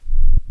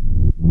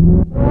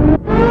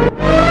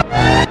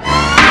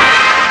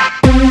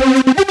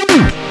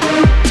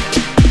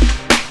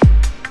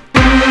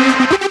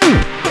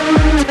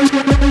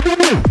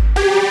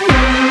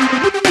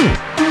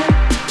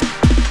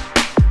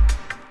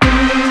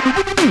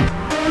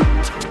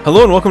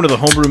Hello and welcome to the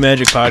Homebrew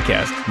Magic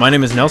Podcast. My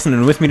name is Nelson,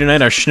 and with me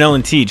tonight are Schnell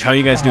and Teej. How are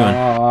you guys doing?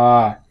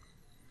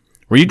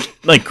 Were you,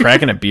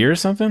 cracking a beer or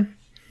something?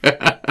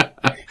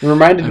 It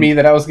reminded me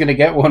that I was going to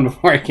get one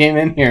before I came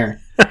in here.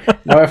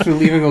 Now I have to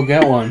leave and go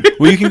get one.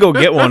 Well, you can go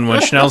get one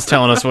when Schnell's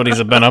telling us what he's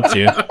been up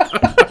to.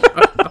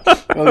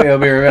 Okay, I'll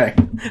be right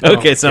back.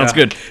 Okay, sounds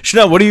good.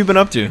 Schnell, what have you been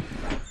up to?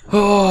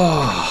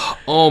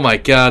 Oh my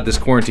god, this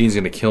quarantine's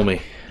going to kill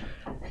me.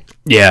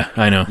 Yeah,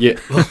 I know. Yeah.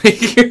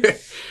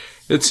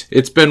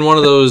 It's been one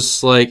of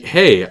those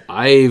hey,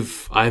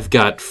 I've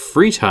got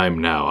free time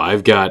now.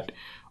 I've got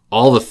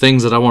all the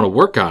things that I want to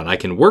work on. I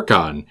can work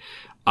on.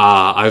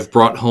 I've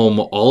brought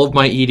home all of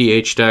my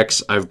EDH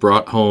decks. I've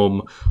brought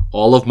home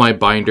all of my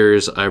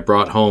binders. I've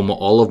brought home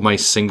all of my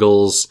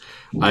singles.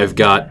 I've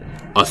got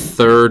a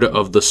third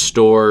of the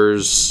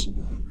store's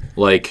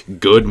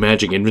good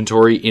Magic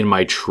inventory in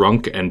my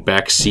trunk and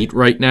back seat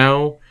right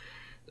now.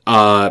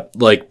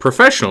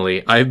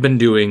 Professionally, I've been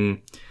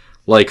doing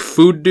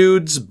Food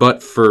Dudes,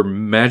 but for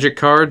Magic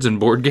cards and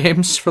board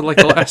games for the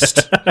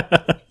last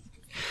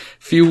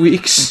few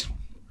weeks.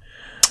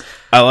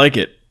 I like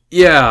it.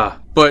 Yeah,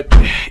 but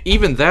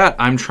even that,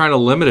 I'm trying to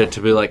limit it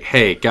to be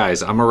hey,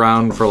 guys, I'm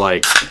around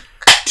for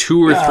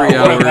 2 or 3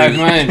 hours.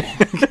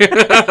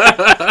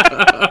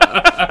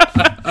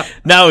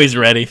 Now he's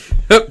ready.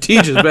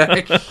 Teach is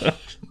back.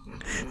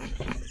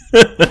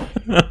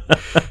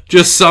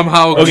 Just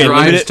somehow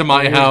drives to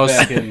my house,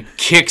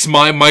 kicks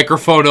my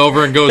microphone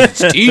over, and goes,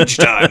 "It's Teach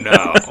time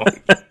now."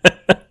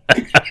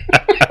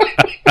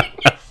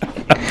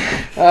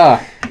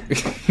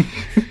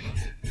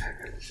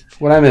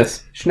 What I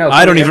miss? Schnell,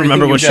 I don't even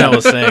remember what Schnell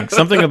was saying.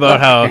 Something about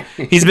how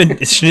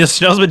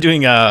Schnell's been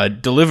doing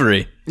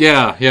delivery.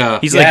 Yeah.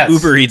 He's like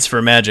Uber Eats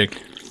for Magic.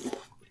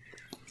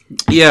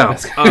 Yeah.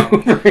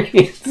 Uber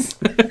Eats.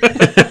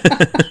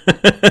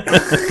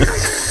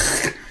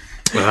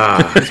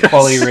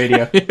 Quality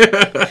radio.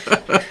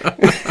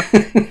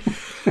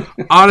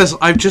 Honestly,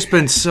 I've just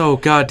been so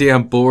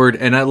goddamn bored,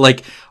 and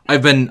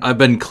I've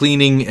been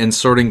cleaning and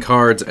sorting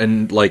cards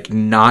and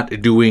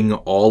not doing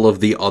all of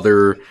the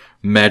other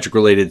Magic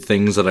related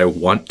things that I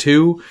want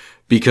to,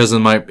 because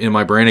in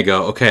my brain I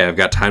go, okay, I've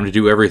got time to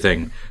do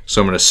everything,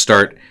 so I'm going to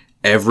start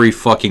every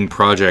fucking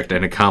project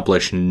and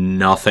accomplish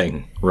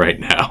nothing right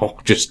now.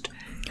 Just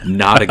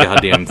not a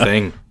goddamn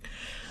thing.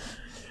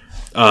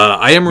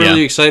 I am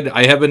really excited.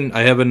 I have been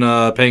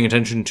paying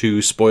attention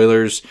to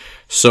spoilers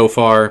so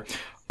far.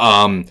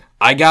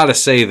 I gotta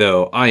say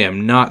though, I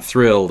am not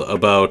thrilled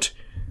about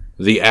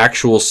the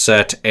actual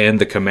set and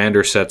the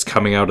commander sets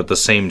coming out at the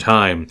same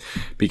time,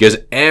 because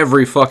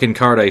every fucking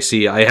card I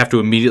see, I have to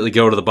immediately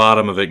go to the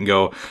bottom of it and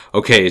go,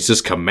 okay, is this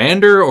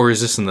commander or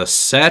is this in the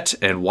set?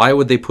 And why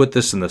would they put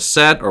this in the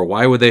set? Or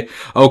why would they?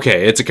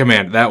 Okay, it's a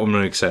commander. That one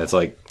makes sense.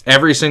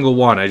 Every single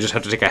one, I just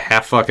have to take a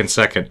half fucking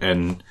second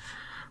and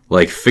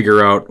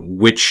figure out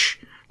which,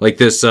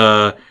 this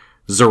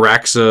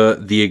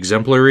Zeraxa the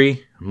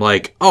Exemplary.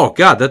 I'm oh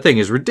god, that thing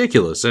is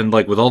ridiculous, and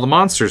with all the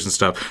monsters and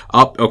stuff.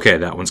 Okay,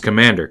 that one's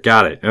commander.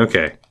 Got it.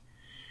 Okay.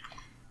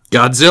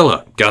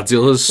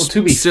 Godzilla's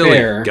to be silly.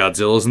 fair,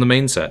 Godzilla's in the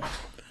main set.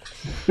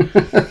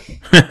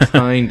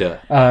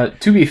 Kinda.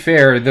 To be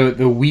fair,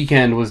 the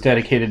weekend was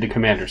dedicated to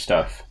commander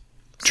stuff.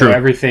 True. So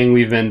everything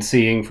we've been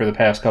seeing for the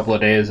past couple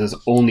of days has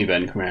only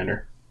been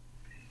commander.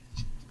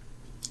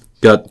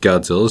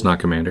 Godzilla's not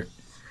commander.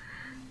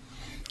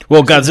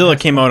 Well, Godzilla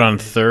came out on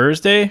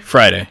Friday.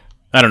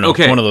 I don't know,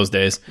 one of those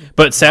days.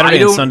 But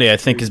Saturday and Sunday, I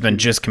think, has been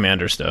just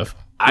commander stuff.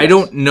 I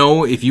don't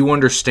know if you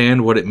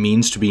understand what it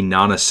means to be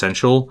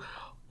non-essential.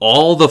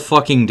 All the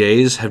fucking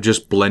days have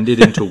just blended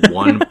into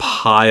one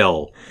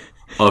pile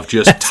of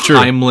just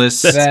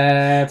timeless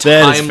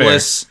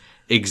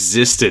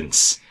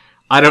existence.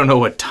 I don't know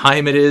what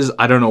time it is.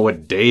 I don't know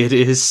what day it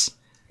is.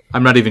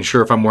 I'm not even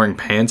sure if I'm wearing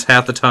pants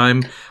half the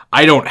time.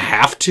 I don't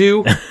have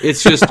to.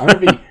 It's just...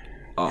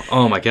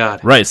 oh my god.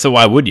 Right, so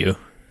why would you?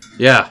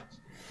 Yeah.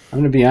 I'm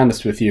going to be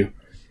honest with you.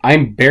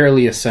 I'm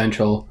barely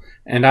essential,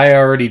 and I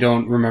already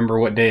don't remember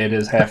what day it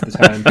is half the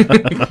time.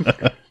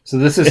 So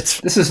this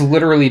has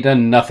literally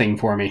done nothing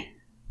for me.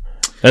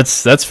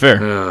 That's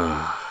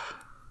fair.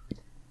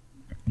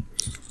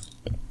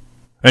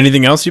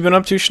 Anything else you've been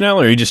up to, Schnell,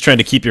 or are you just trying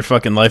to keep your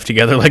fucking life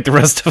together like the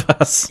rest of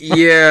us?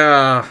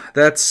 Yeah,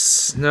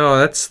 that's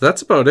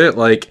about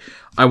it.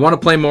 I want to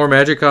play more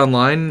Magic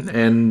Online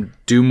and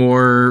do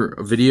more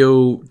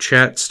video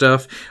chat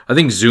stuff. I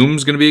think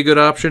Zoom's going to be a good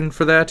option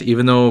for that,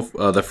 even though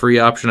the free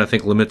option, I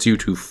think, limits you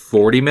to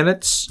 40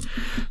 minutes.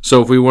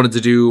 So if we wanted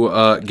to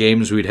do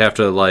games, we'd have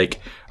to,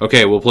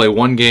 okay, we'll play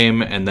one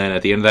game, and then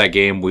at the end of that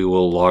game, we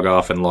will log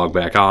off and log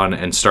back on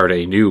and start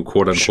a new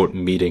quote-unquote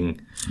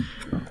meeting.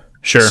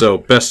 Sure. So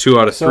best 2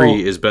 out of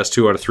 3 is best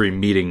 2 out of 3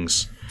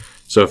 meetings.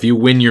 So if you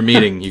win your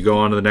meeting, you go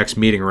on to the next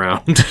meeting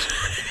round.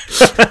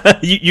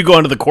 you go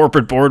into the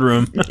corporate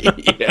boardroom.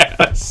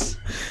 Yes.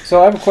 So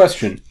I have a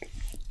question.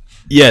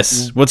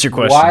 Yes. What's your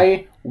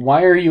question?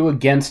 Why are you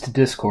against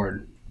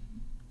Discord?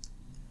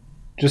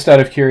 Just out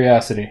of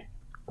curiosity.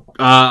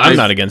 I'm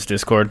not against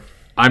Discord.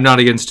 I'm not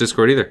against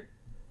Discord either.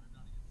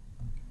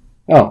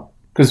 Oh,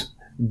 Because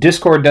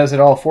Discord does it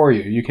all for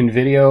you. You can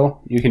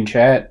video, you can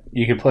chat,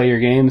 you can play your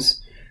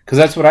games. Because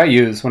that's what I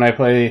use when I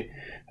play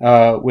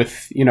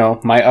with,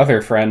 my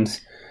other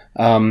friends.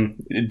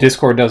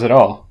 Discord does it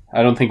all.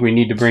 I don't think we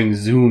need to bring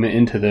Zoom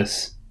into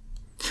this.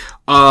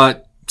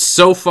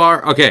 So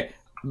far, okay.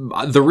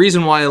 The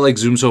reason why I like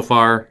Zoom so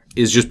far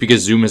is just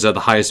because Zoom has had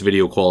the highest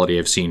video quality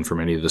I've seen from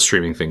any of the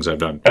streaming things I've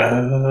done.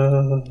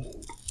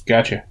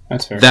 Gotcha.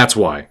 That's fair. That's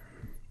why.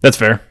 That's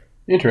fair.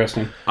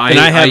 Interesting.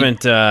 I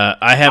haven't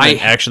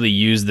actually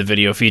used the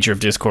video feature of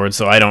Discord,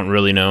 so I don't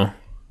really know.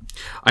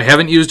 I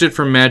haven't used it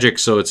for Magic,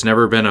 so it's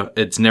never been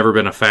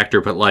a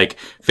factor. But like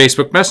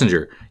Facebook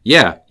Messenger,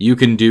 yeah, you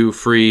can do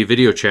free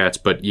video chats,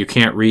 but you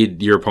can't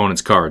read your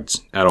opponent's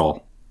cards at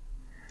all.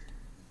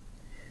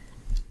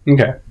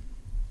 Okay.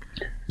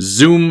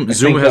 Zoom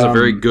has a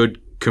very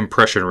good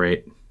compression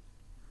rate,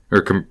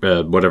 or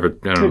whatever.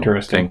 I don't know.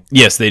 Interesting.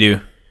 Yes, they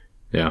do.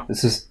 Yeah.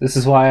 This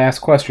is why I ask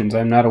questions.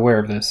 I'm not aware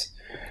of this.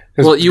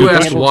 Well, you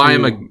asked why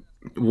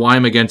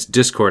I'm against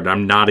Discord.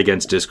 I'm not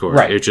against Discord.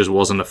 Right. It just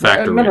wasn't a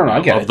factor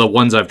I get of it. the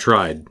ones I've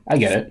tried. I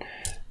get it.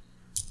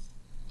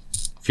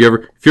 If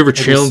you ever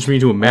challenge me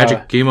to a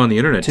Magic game on the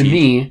internet, to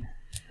me,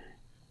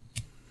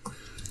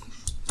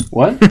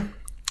 what?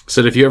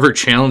 Said if you ever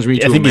challenge me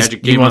to a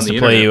Magic game on the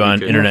internet, play you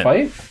on internet.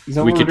 Fight? Is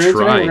that We what we're could doing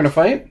try. today? We're gonna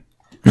fight?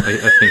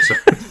 I think so.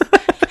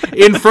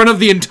 In front of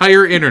the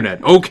entire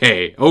internet.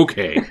 Okay.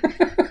 Okay.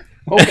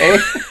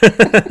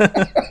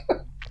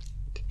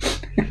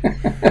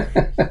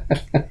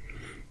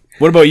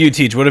 What about you,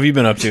 Teach? What have you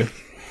been up to?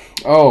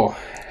 Oh,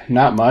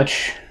 not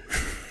much.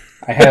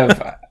 I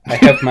have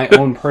my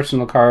own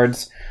personal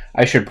cards.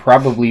 I should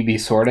probably be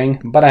sorting,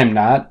 but I'm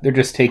not. They're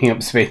just taking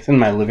up space in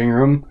my living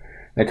room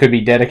that could be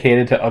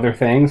dedicated to other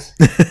things.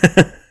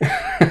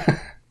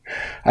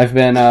 I've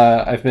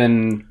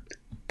been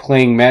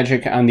playing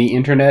Magic on the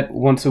internet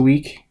once a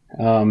week,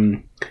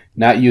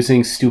 not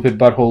using stupid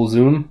butthole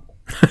Zoom.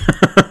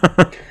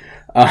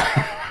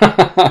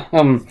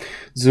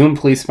 Zoom,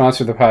 please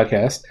sponsor the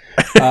podcast.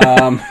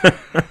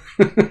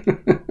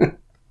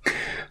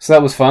 So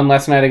that was fun.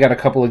 Last night I got a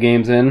couple of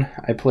games in.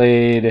 I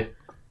played...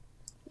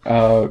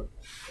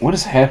 what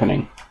is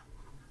happening?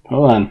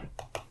 Hold on.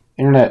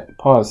 Internet,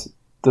 pause.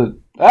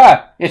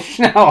 It's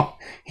Schnell.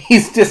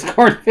 He's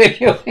Discord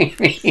videoing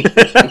me.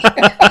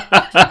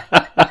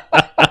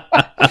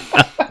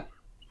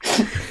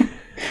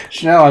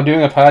 Schnell, I'm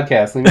doing a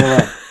podcast. Leave me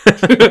alone.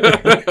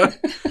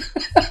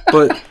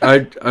 But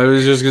I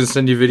was just going to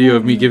send you a video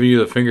of me giving you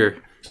the finger.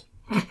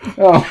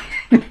 Oh.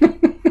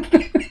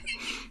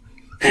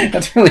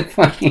 That's really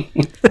funny.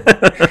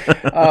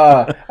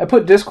 I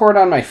put Discord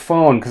on my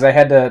phone because I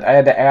had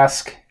to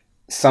ask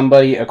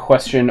somebody a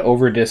question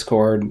over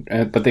Discord,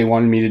 but they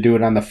wanted me to do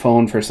it on the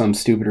phone for some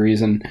stupid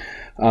reason.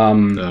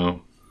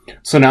 No.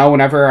 So now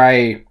whenever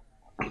I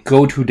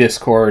go to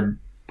Discord,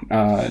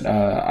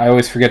 I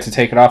always forget to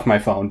take it off my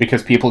phone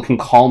because people can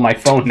call my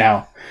phone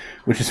now,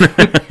 which is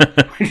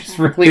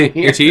really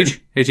weird.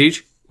 Hey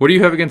Teach, what do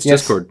you have against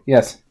Discord?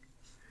 Yes.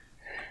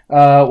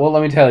 Well,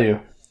 let me tell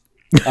you.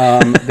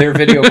 Their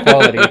video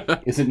quality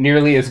isn't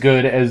nearly as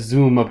good as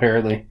Zoom,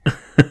 apparently.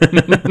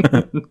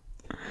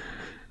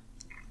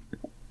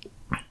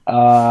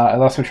 I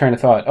lost my train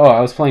of thought. Oh,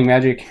 I was playing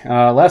Magic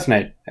last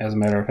night, as a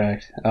matter of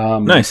fact.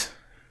 Nice.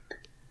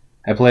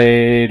 I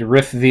played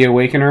Rift the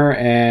Awakener,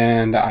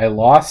 and I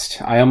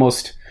lost. I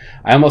almost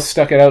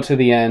stuck it out to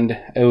the end.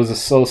 It was a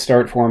slow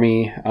start for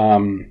me.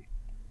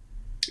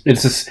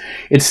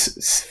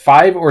 It's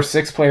 5 or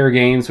 6 player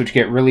games, which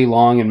get really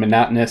long and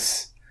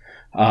monotonous.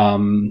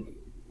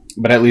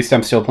 But at least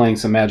I'm still playing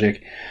some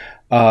Magic.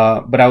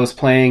 But I was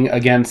playing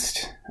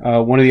against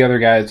one of the other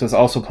guys was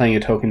also playing a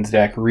tokens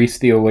deck, Reese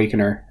the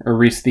Awakener, or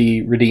Reese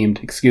the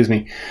Redeemed, excuse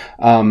me.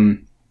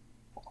 And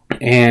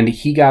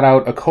he got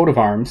out a coat of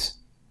arms,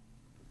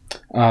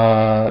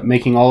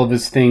 making all of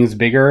his things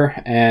bigger,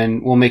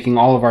 and making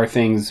all of our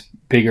things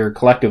bigger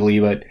collectively,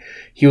 but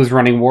he was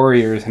running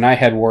warriors, and I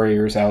had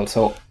warriors out,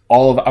 so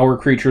all of our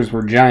creatures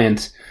were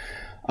giants.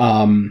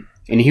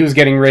 And he was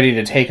getting ready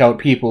to take out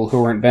people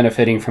who weren't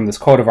benefiting from this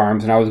coat of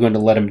arms, and I was going to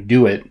let him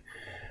do it.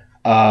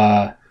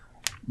 But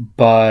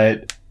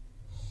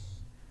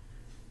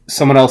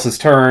someone else's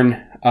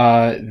turn,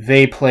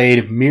 they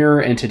played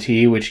Mirror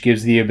Entity, which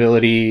gives the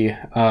ability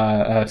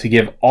to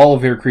give all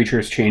of their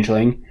creatures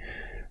Changeling.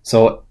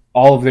 So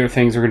all of their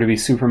things are going to be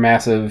super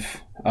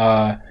massive.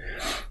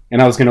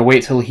 And I was going to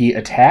wait till he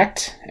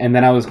attacked, and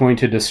then I was going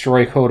to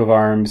destroy Coat of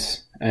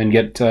Arms and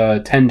get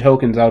 10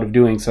 tokens out of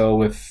doing so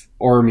with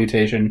Aura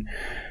Mutation,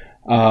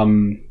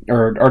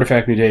 or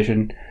Artifact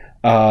Mutation.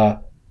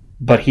 But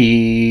what did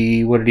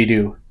he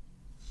do?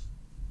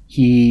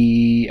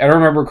 I don't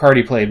remember what card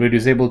he played, but he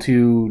was able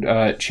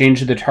to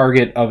change the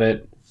target of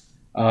it,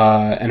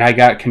 and I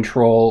got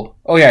control.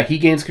 Oh yeah, he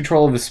gains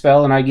control of the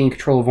spell, and I gain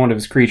control of one of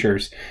his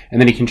creatures, and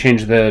then he can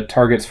change the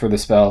targets for the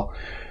spell.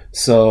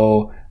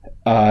 So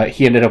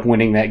he ended up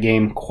winning that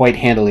game quite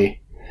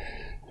handily.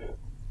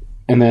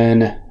 And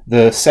then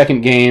the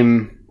second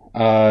game, 2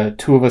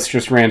 of us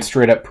just ran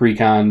straight up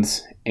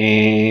precons,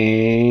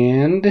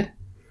 and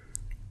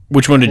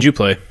Which one did you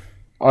play?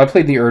 Oh, I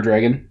played the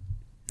Ur-Dragon.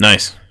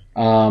 Nice.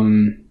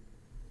 And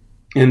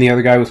the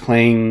other guy was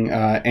playing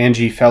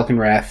Angie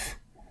Falconwrath,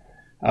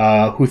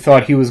 who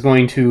thought he was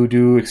going to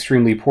do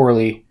extremely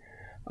poorly.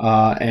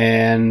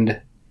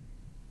 And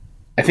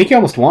I think he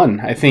almost won.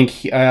 I think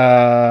he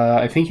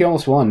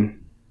almost won.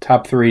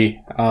 Top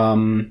 3.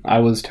 I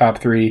was top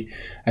 3.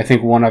 I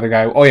think one other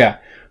guy. Oh yeah,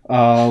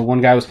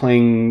 one guy was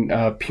playing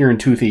Piran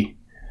Toothy.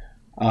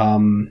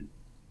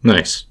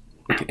 Nice.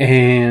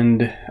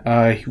 And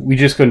we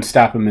just couldn't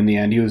stop him in the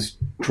end. He was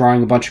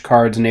drawing a bunch of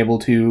cards and able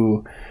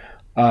to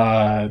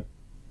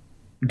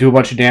do a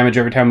bunch of damage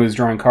every time he was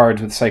drawing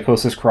cards with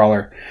Psychosis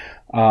Crawler.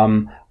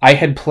 I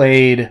had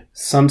played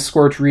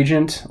Sunscorch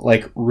Regent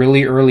like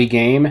really early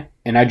game,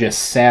 and I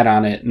just sat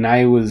on it, and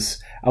I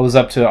was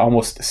up to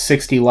almost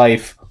 60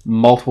 life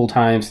multiple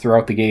times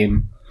throughout the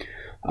game.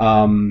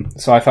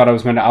 So I thought I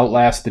was going to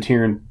outlast the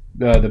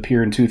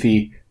Piran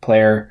Toothy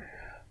player,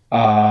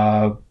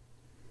 but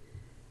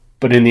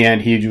in the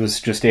end he was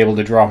just able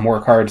to draw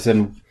more cards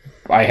than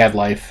I had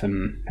life,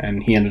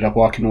 and he ended up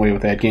walking away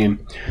with that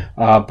game.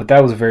 But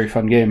that was a very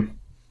fun game.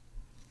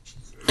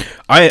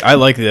 I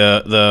like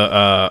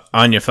the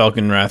Anya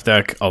Falconwrath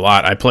deck a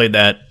lot. I played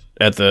that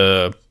at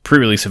the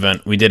pre-release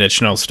event we did at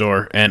Schnell's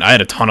store, and I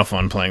had a ton of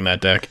fun playing that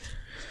deck.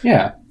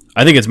 Yeah.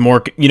 I think it's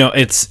more,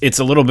 it's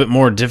a little bit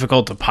more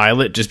difficult to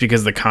pilot just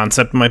because the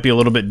concept might be a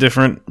little bit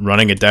different,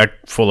 running a deck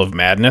full of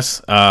madness,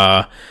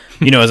 as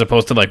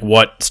opposed to like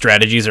what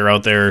strategies are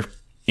out there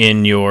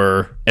in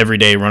your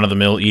everyday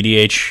run-of-the-mill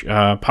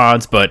EDH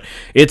pods. But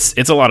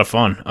it's a lot of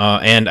fun,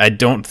 and I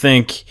don't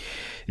think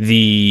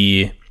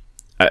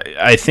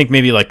I think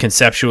maybe like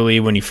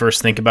conceptually when you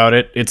first think about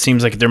it, it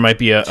seems like there might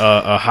be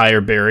a higher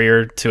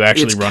barrier to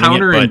actually running it,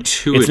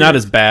 but it's not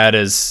as bad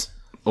as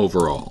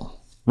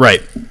overall.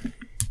 Right.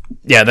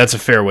 Yeah, that's a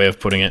fair way of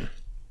putting it.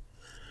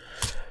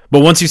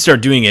 But once you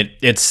start doing it,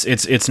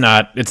 it's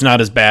not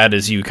as bad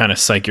as you kind of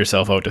psych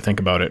yourself out to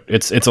think about it.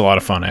 It's a lot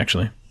of fun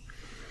actually.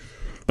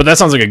 But that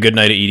sounds like a good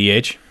night at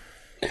EDH.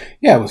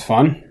 Yeah, it was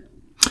fun.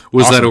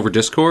 Was that over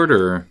Discord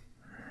or?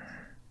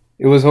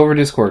 It was over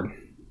Discord.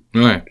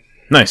 Okay.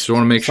 Nice. So I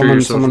want to make sure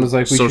you're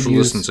social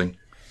distancing.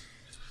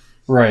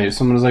 Right.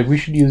 Someone was like, we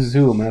should use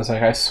Zoom. And I was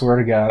like, I swear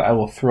to God, I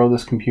will throw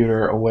this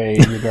computer away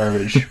in the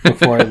garbage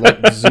before I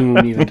let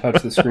Zoom even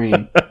touch the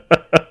screen.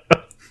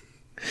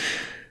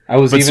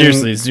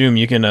 Seriously, Zoom,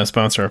 you can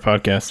sponsor our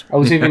podcast. I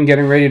was even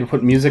getting ready to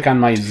put music on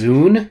my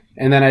Zune,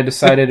 and then I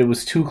decided it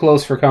was too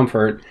close for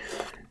comfort,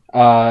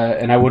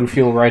 and I wouldn't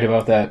feel right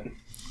about that.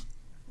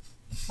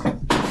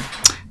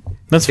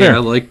 That's fair.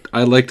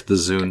 I liked the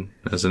Zune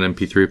as an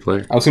MP3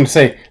 player. I was going to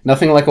say,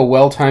 nothing like a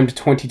well-timed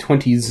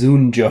 2020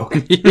 Zune joke.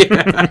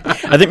 Yeah.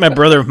 I think my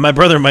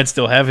brother might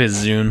still have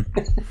his Zune.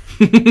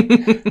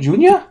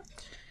 Junior?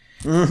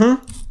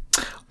 Mm-hmm.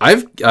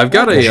 I've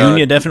got a...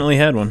 Junior definitely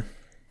had one.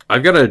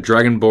 I've got a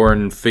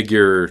Dragonborn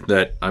figure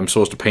that I'm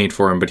supposed to paint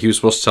for him, but he was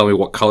supposed to tell me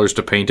what colors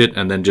to paint it,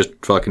 and then just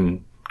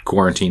fucking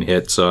quarantine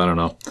hit, so I don't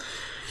know.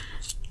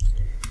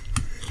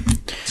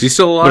 Is he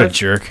still alive? What a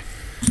jerk.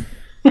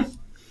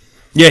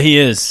 Yeah, he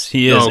is.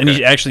 He is. Oh, okay. And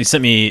he actually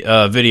sent me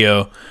a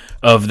video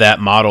of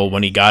that model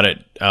when he got it,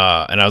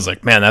 and I was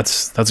like, man,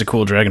 that's a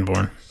cool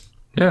Dragonborn.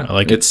 Yeah, I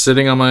like it. It's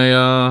sitting on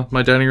my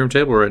my dining room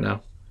table right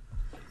now.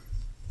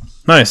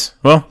 Nice.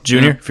 Well,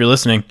 Junior, if you're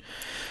listening,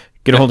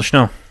 get a hold of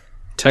Schnell.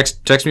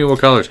 Text me what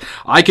colors.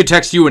 I could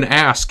text you and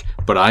ask,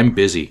 but I'm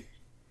busy.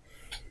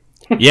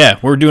 Yeah,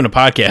 we're doing a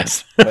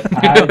podcast.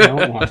 But I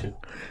don't want to.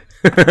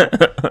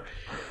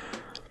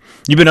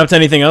 You been up to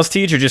anything else,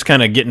 Teach, or just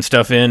kind of getting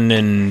stuff in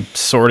and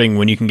sorting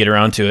when you can get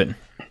around to it?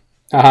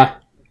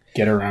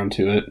 Get around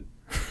to it.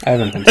 I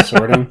haven't been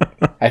sorting.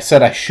 I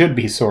said I should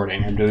be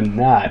sorting. I'm doing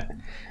not.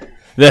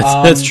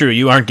 That's true.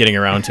 You aren't getting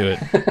around to it.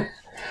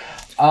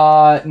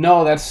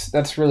 No,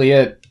 that's really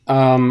it.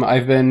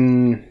 I've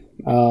been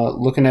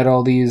looking at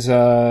all these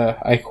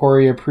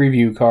Ikoria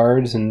preview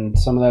cards, and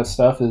some of that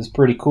stuff is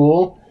pretty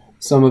cool.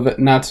 Some of it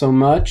not so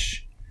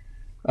much.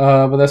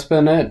 But that's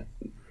been it.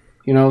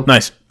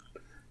 Nice.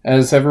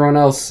 As everyone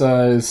else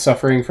is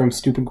suffering from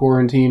stupid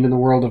quarantine in the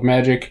world of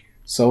Magic,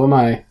 so am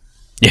I.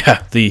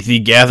 Yeah, the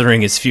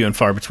gathering is few and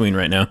far between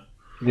right now.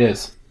 It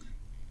is.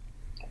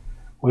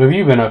 What have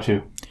you been up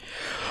to?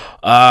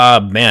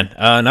 Man,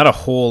 not a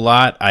whole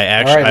lot. All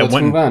right, let's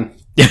move on.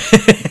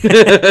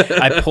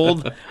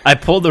 I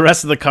pulled the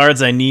rest of the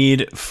cards I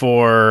need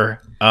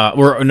for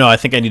I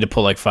think I need to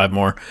pull like 5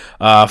 more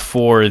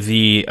for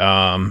the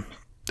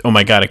oh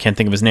my god, I can't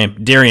think of his name.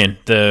 Darian,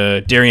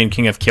 the Darian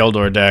King of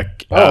Keldor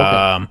deck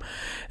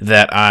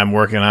that I'm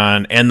working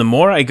on. And the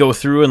more I go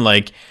through and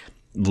like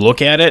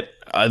look at it,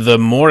 the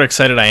more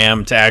excited I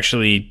am to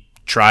actually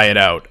try it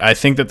out. I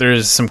think that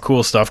there's some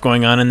cool stuff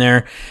going on in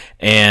there,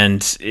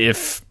 and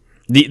if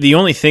the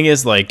only thing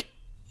is like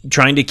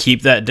trying to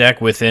keep that deck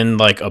within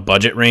like a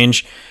budget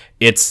range,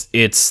 it's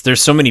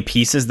there's so many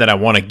pieces that I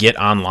want to get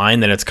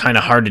online that it's kind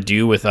of hard to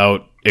do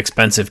without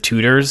expensive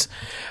tutors.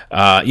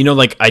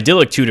 Like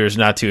Idyllic Tutor is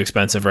not too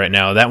expensive right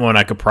now. That one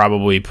I could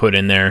probably put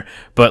in there,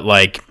 but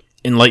like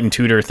Enlightened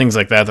Tutor, things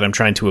like that I'm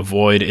trying to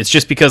avoid. It's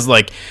just because,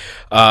 like,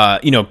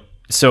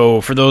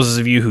 so for those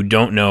of you who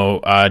don't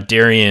know,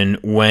 Darien,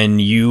 when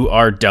you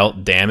are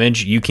dealt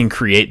damage, you can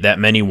create that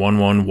many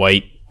 1/1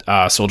 white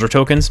soldier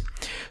tokens.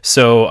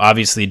 So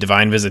obviously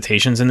Divine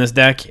Visitation's in this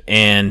deck,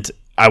 and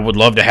I would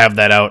love to have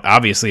that out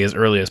obviously as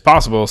early as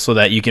possible so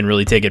that you can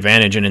really take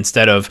advantage, and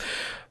instead of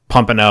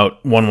pumping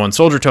out 1/1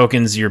 soldier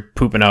tokens, you're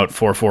pooping out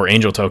 4/4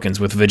 angel tokens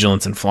with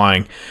vigilance and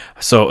flying.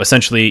 So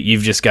essentially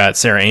you've just got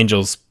Sarah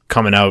Angels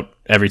coming out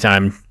every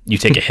time you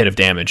take a hit of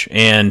damage.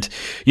 And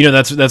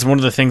that's one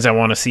of the things I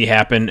want to see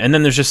happen. And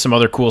then there's just some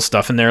other cool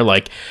stuff in there,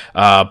 like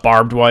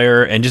barbed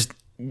wire and just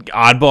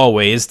oddball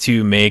ways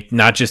to make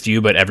not just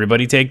you but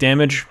everybody take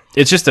damage.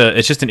 It's just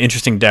an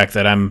interesting deck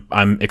that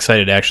I'm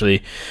excited to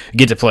actually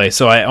get to play.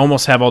 So I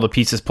almost have all the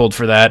pieces pulled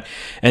for that.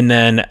 And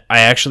then I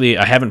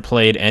haven't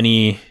played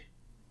any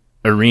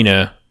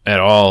arena at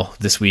all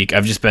this week.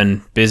 I've just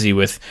been busy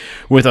with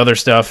other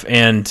stuff,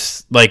 and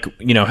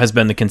has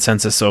been the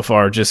consensus so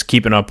far, just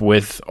keeping up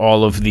with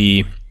all of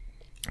the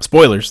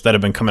spoilers that have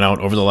been coming out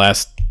over the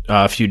last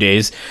few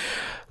days.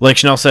 Like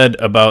Chanel said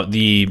about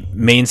the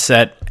main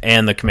set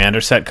and the commander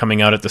set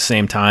coming out at the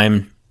same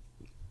time,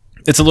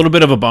 it's a little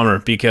bit of a bummer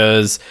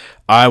because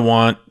I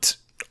want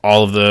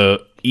all of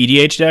the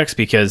EDH decks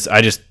because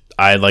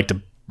I like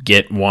to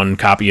get one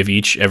copy of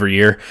each every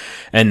year.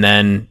 And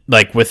then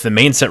with the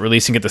main set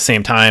releasing at the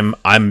same time,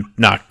 I'm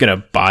not going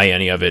to buy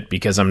any of it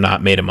because I'm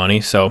not made of money.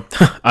 So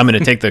I'm going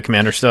to take the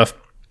commander stuff.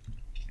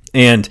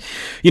 And,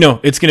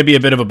 it's going to be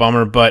a bit of a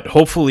bummer, but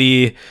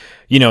hopefully,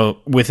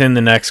 within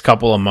the next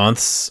couple of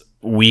months,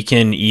 we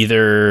can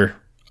either,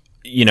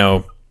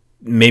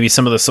 maybe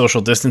some of the social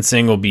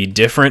distancing will be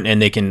different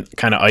and they can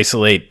kind of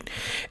isolate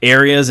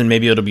areas, and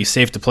maybe it'll be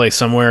safe to play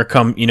somewhere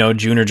come,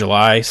 June or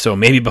July. So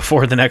maybe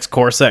before the next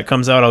core set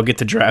comes out, I'll get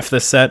to draft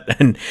this set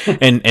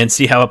and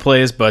see how it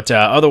plays. But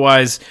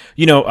otherwise,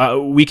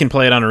 we can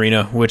play it on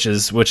Arena, which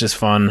is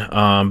fun.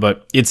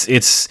 But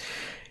it's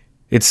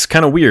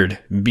kind of weird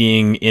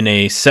being in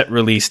a set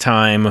release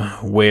time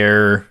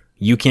where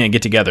you can't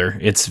get together.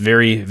 It's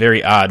very,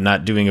 very odd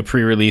not doing a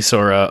pre-release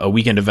or a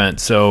weekend event.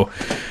 So,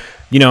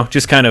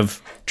 just kind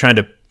of trying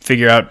to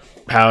figure out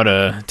how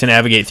to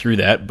navigate through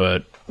that,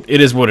 but it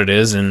is what it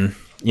is. And,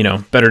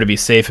 better to be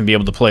safe and be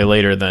able to play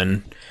later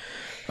than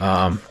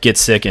get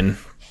sick and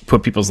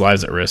put people's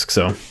lives at risk.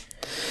 So,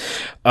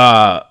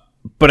 but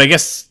I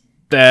guess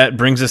that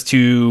brings us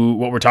to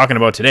what we're talking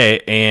about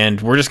today.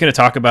 And we're just going to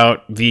talk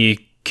about the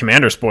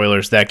Commander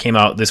spoilers that came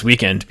out this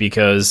weekend,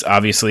 because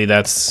obviously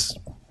that's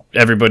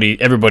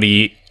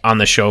everybody on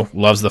the show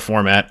loves the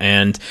format,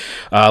 and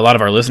a lot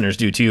of our listeners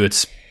do too.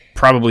 It's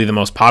probably the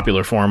most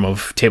popular form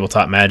of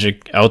tabletop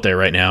Magic out there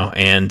right now.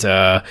 And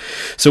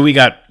so we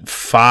got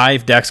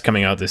 5 decks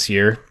coming out this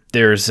year.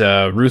 There's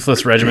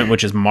Ruthless Regiment,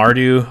 which is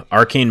Mardu,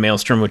 Arcane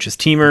Maelstrom, which is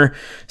Temur,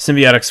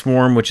 Symbiotic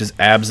Swarm, which is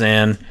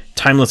Abzan,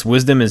 Timeless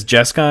Wisdom is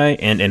Jeskai,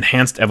 and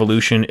Enhanced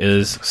Evolution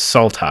is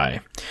Sultai.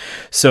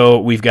 So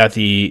we've got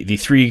the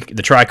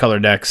tricolor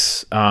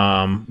decks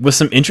with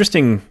some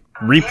interesting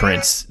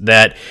reprints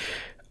that...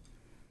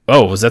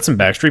 Oh, was that some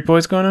Backstreet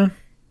Boys going on?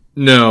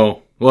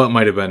 No. Well, it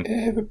might have been.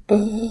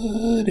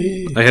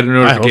 Everybody. I had a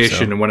notification,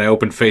 so. And when I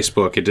opened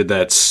Facebook, it did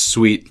that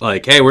sweet,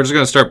 hey, we're just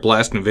going to start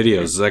blasting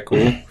videos. Is that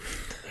cool?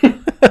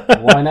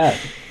 Why not?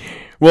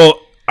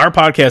 Well, our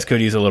podcast could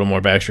use a little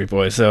more Backstreet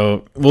Boys,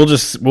 so we'll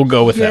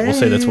go with that. We'll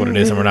say that's what it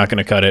is, and we're not going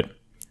to cut it.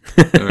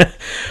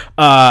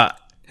 Right.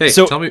 Hey,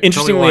 so tell me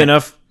interestingly why.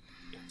 enough,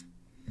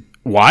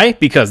 why?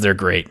 Because they're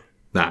great.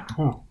 Nah.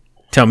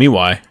 Tell me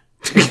why.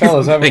 Hey,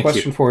 fellas, I have a Thank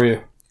question for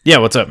you. Yeah,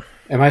 what's up?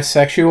 Am I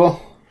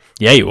sexual?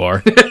 Yeah, you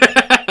are.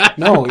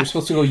 No, you're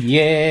supposed to go,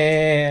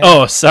 yeah.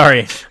 Oh,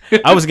 sorry.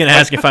 I was going to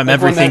ask if I'm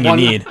everything you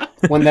need.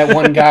 When that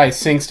one guy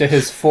sings to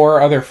his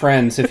 4 other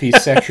friends if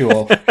he's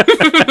sexual.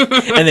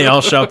 And they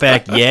all shout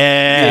back,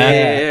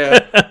 yeah.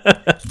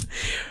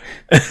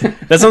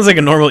 That sounds like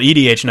a normal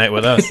EDH night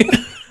with us.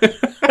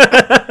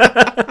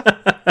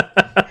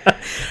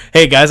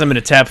 Hey, guys, I'm going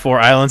to tap 4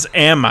 islands.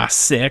 Am I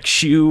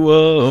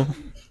sexual?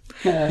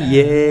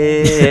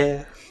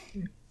 Yeah.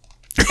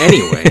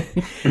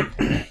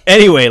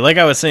 Anyway, like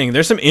I was saying,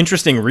 there's some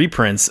interesting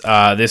reprints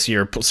this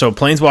year. So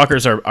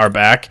Planeswalkers are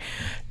back,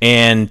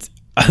 and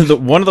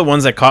one of the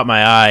ones that caught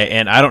my eye,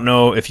 and I don't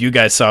know if you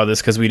guys saw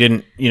this because we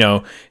didn't,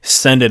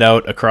 send it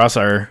out across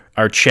our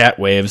chat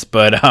waves,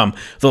 but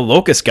the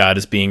Locust God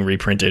is being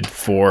reprinted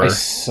for... I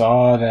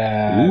saw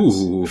that.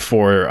 Ooh.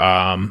 For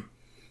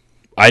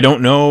I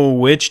don't know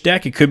which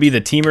deck. It could be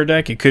the Temur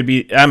deck. It could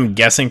be... I'm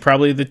guessing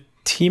probably the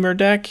Temur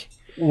deck.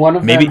 One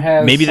of them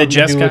has maybe the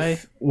something to do Jeskai?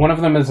 with- One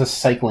of them is a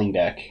cycling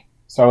deck.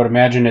 So I would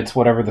imagine it's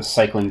whatever the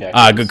cycling deck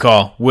is. Good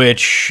call.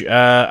 Which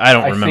I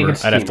don't I remember. think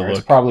it's I'd have Temur. to It's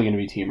look. probably going to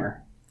be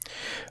Temur.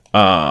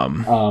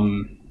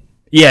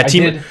 Yeah, I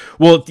Temur. did-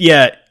 Well,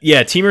 yeah.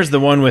 Temur's the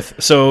one with...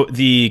 So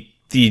the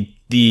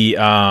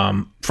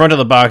front of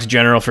the box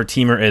general for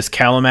Temur is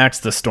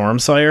Calamax the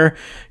Stormsire.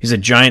 He's a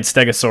giant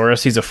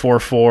Stegosaurus. He's a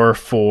 4/4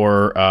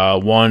 for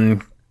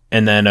 1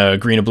 and then a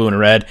green, a blue, and a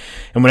red.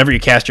 And whenever you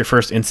cast your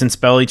first instant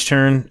spell each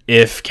turn,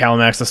 if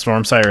Calamax the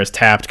Stormsire is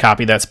tapped,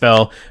 copy that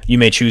spell. You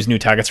may choose new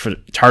targets for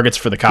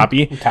the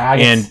copy.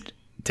 And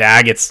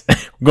targets. I'm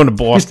going to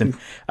Boston.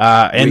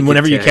 And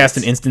whenever you cast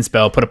an instant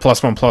spell, put a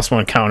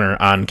 +1/+1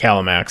 counter on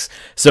Calamax.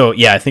 So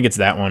yeah, I think it's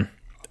that one.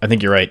 I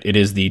think you're right. It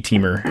is the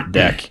Temur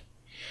deck.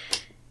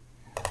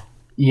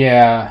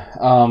 Yeah,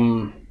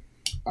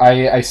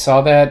 I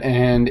saw that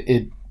and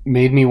it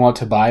made me want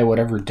to buy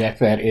whatever deck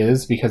that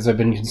is because I've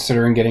been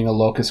considering getting a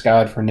Locust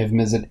God for Niv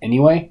Mizzet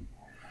anyway.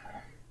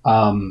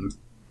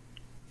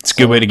 It's a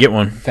good way to get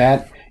one.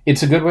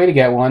 It's a good way to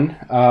get one.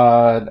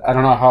 I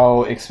don't know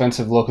how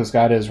expensive Locust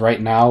God is right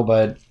now,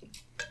 but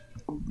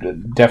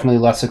definitely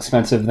less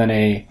expensive than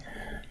a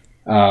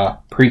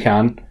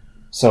Precon.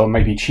 So it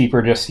might be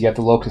cheaper just to get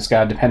the Locust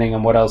God depending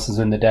on what else is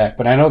in the deck.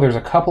 But I know there's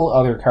a couple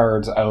other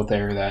cards out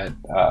there that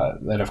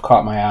have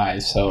caught my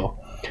eyes. So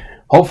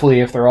hopefully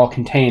if they're all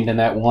contained in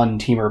that one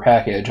Temur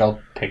package, I'll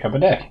pick up a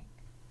deck.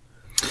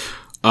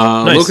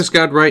 Nice. Locust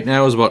God right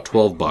now is about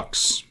 $12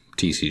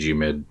 TCG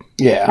mid.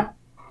 Yeah.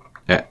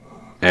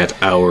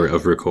 At hour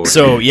of recording.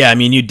 So yeah, I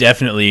mean, you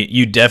definitely,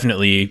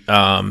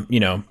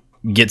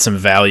 get some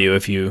value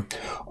if you.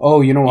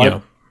 Oh, you know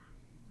what?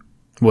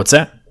 What's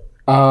that?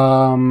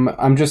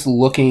 I'm just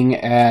looking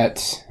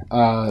at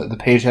the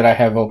page that I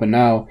have open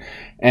now,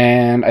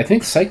 and I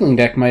think Cycling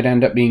Deck might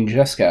end up being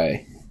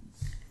Jeskai.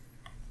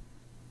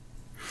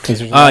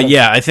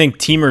 Yeah, I think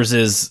Temur's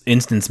is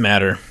Instance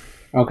Matter.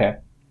 Okay.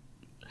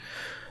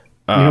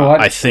 You know what?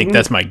 I think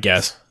that's my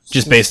guess,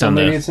 just based on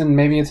maybe it's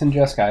in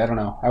Jeskai. I don't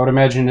know. I would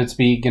imagine it's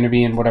going to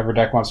be in whatever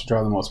deck wants to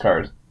draw the most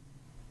cards.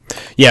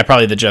 Yeah,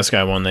 probably the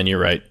Jeskai one. Then you're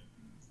right.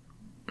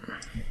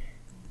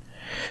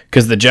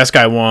 Because the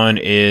Jeskai one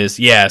is,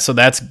 so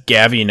that's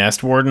Gavi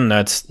Nest Warden.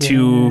 That's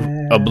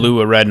 2, a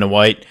blue, a red, and a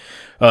white.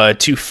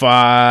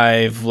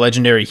 2/5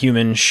 Legendary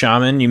Human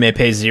Shaman. You may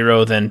pay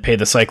 0, then pay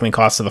the cycling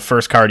cost of the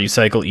first card you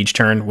cycle each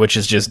turn, which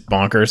is just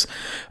bonkers.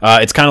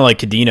 It's kind of like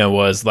Kadena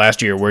was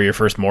last year, where your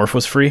first morph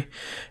was free.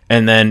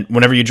 And then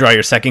whenever you draw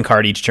your second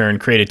card each turn,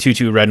 create a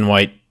 2/2 red and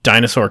white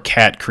dinosaur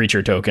cat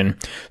creature token.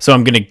 So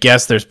I'm going to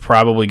guess there's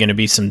probably going to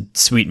be some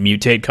sweet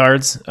mutate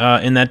cards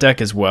in that deck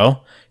as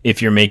well,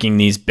 if you're making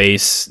these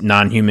base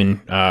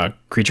non-human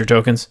creature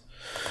tokens.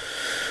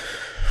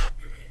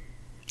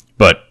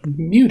 But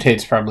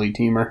Mutate's probably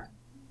Temur.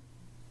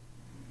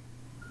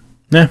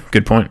 Yeah,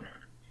 good point.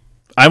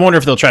 I wonder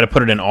if they'll try to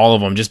put it in all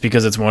of them, just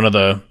because it's one of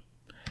the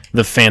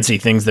fancy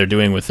things they're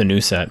doing with the new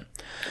set.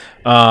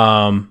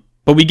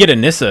 But we get a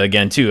Nissa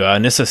again too.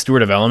 Nissa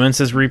Steward of Elements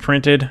is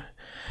reprinted.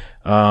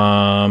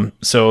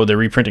 So they're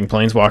reprinting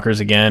Planeswalkers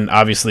again.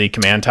 Obviously,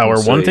 Command Tower.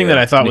 So, one thing that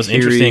I thought was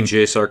interesting.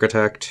 Jace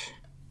Architect.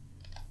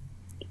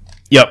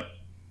 Yep.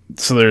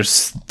 So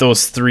there's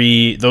those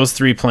three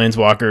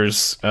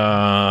Planeswalkers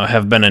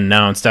have been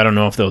announced. I don't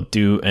know if they'll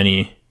do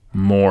any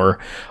more.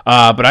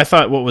 But I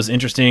thought what was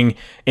interesting,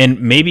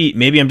 and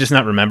maybe I'm just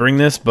not remembering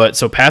this, but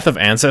so Path of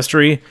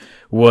Ancestry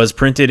was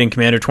printed in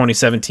Commander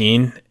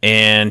 2017,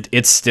 and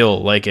it's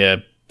still like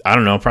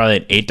probably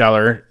an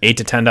 $8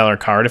 to $10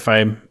 card if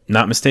I'm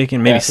not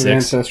mistaken, maybe Path of $6.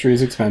 Ancestry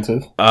is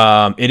expensive.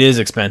 It is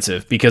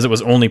expensive because it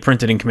was only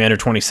printed in Commander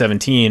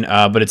 2017,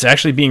 but it's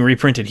actually being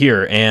reprinted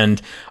here, and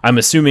I'm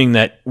assuming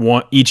that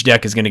each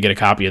deck is going to get a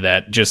copy of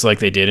that, just like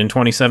they did in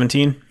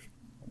 2017.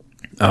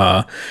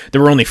 There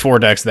were only 4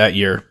 decks that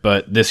year,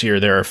 but this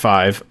year there are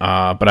 5,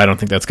 but I don't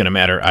think that's going to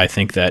matter. I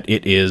think that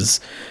it is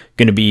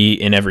going to be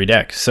in every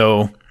deck.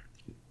 So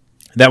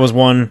that was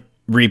one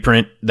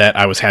reprint that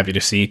I was happy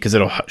to see because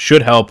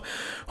should help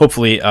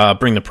hopefully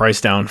bring the price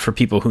down for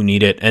people who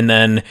need it. And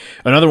then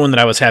another one that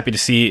I was happy to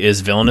see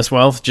is Villainous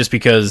Wealth, just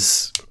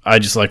because I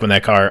just like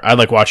I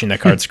like watching that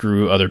card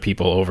screw other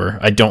people over.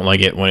 I don't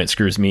like it when it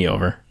screws me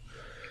over.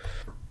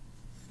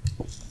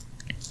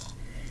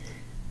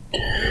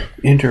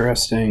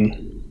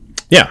 Interesting.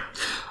 Yeah.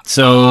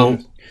 So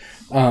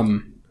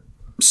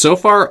so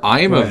far, I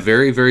am a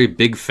very, very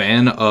big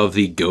fan of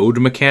the goad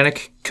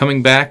mechanic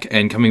coming back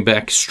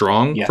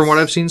strong. Yes. From what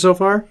I've seen so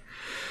far.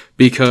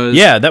 Because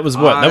that was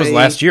that was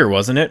last year,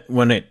 wasn't it?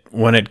 When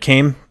it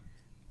came.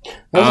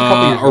 That was a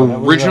couple years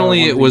ago.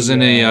 Originally, it was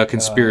in a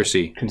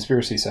conspiracy.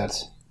 Conspiracy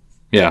sets.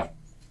 Yeah.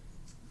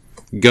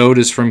 Goad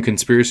is from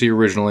Conspiracy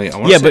originally. I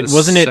want Yeah, to say but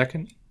wasn't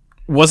second?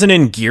 Wasn't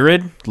in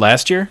Girid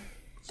last year?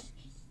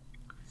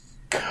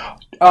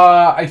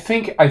 I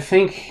think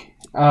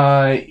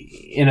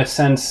in a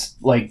sense,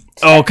 like,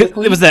 Oh, 'cause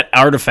it was that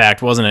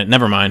artifact, wasn't it?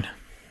 Never mind.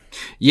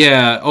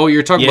 Yeah. Oh,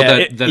 you're talking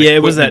about that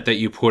it was that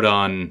you put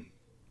on.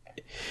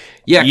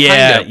 Yeah,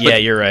 yeah, kinda,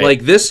 but you're right.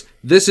 Like this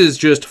is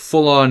just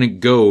full on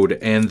goad,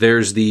 and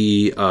there's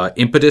the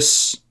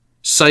impetus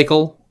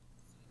cycle,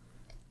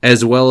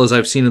 as well as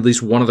I've seen at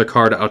least one other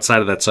card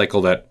outside of that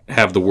cycle that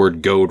have the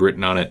word goad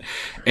written on it,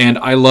 and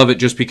I love it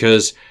just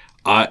because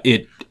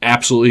it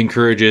absolutely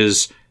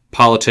encourages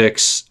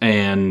politics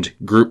and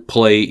group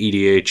play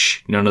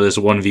EDH. None of this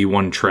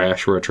 1v1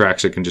 trash where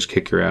Atraxa can just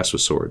kick your ass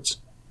with swords.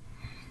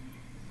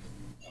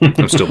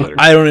 I'm still bitter.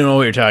 I don't even know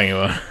what you're talking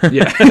about.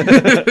 Yeah.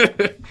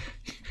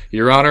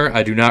 Your Honor,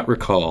 I do not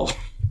recall.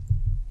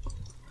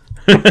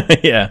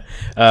 Yeah,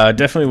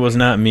 definitely was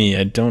not me.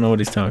 I don't know what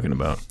he's talking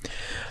about.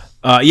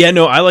 Yeah,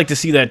 no, I like to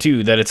see that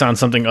too, that it's on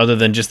something other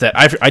than just that.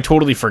 I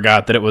totally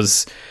forgot that it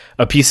was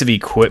a piece of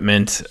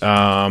equipment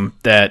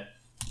that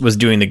was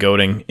doing the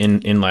goading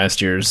in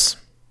last year's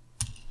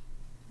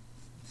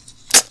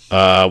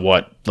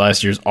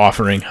last year's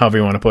offering, however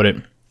you want to put it.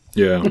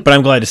 Yeah. But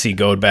I'm glad to see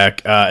Goad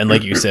back, and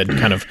like you said,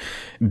 kind of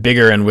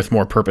bigger and with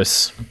more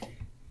purpose.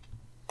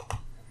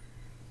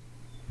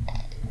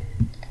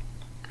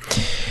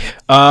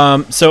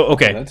 So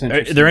okay, that's are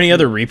interesting. there any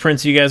other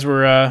reprints you guys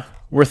were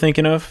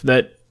thinking of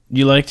that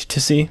you liked to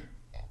see?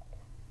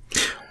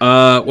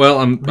 Well,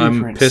 I'm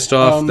Reprints. pissed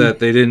off that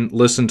they didn't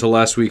listen to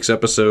last week's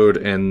episode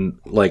and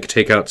like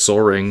take out Soul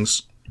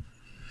Rings.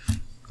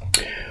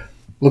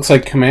 Looks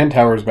like Command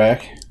Tower's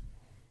back.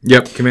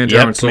 Yep, Command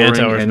Tower and Soul Command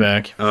Ring Tower's and,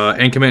 back.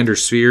 And Commander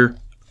Sphere.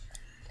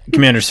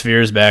 Commander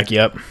Sphere's back.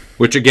 Yep.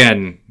 Which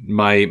again,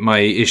 my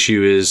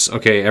issue is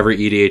okay. Every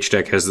EDH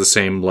deck has the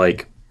same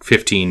like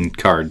 15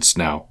 cards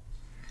now.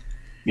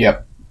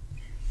 Yep.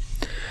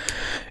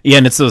 Yeah,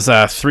 and it's those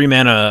 3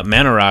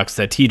 mana rocks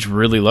that Teach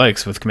really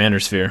likes with Commander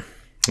Sphere.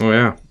 Oh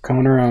yeah,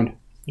 Coming around.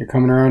 You're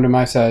coming around to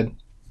my side.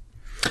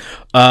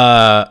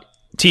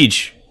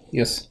 Teach,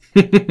 Yes.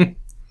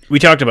 we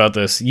talked about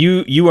this.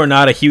 You are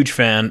not a huge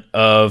fan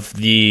of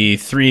the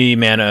 3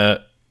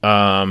 mana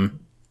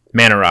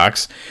mana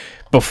rocks.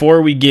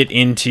 Before we get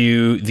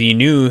into the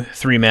new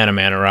 3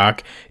 mana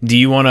rock, do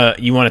you want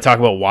to talk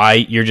about why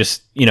you're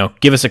just,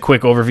 give us a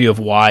quick overview of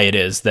why it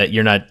is that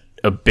you're not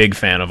a big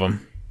fan of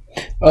them?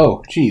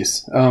 Oh,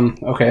 geez.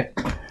 Okay.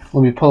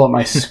 Let me pull up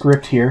my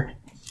script here.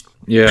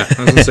 yeah.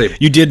 I was gonna say,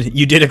 You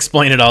did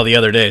explain it all the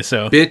other day,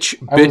 so bitch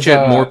was,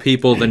 at more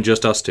people than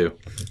just us two.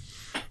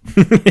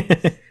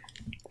 That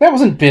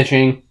wasn't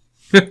bitching.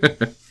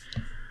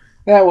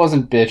 That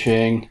wasn't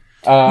bitching.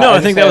 no,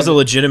 I think that was a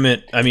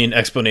legitimate,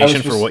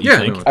 explanation for what you yeah,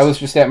 think. no, I was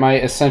just at my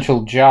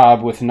essential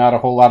job with not a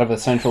whole lot of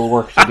essential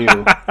work to do.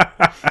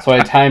 So I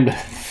had time to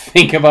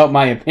think about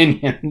my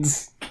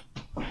opinions.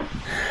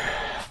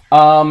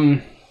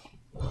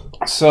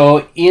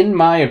 So in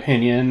my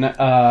opinion,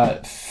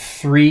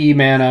 3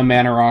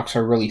 mana rocks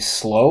are really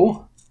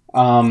slow.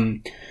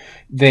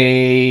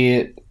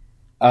 They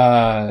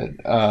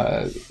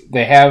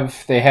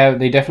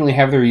definitely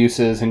have their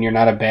uses, and you're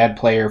not a bad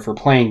player for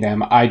playing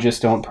them. I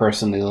just don't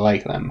personally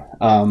like them,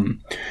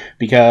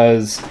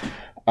 because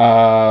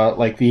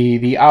like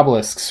the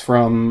obelisks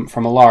from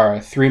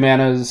Alara,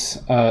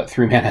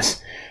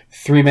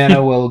 3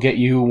 mana will get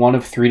you one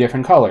of 3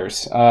 different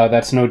colors.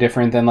 That's no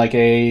different than like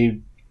a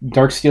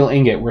Darksteel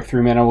Ingot, where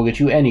 3 mana will get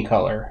you any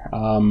color.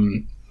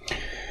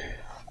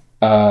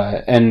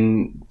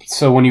 And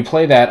so when you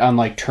play that on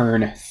like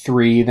turn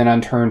 3, then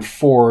on turn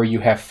 4 you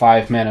have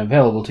 5 mana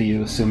available to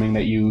you, assuming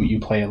that you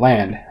play a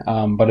land.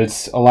 But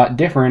it's a lot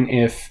different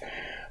if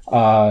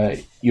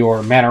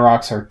your mana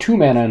rocks are 2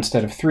 mana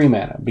instead of 3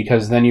 mana,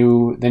 because then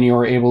you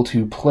are able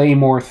to play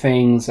more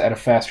things at a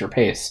faster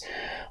pace.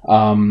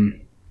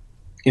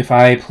 If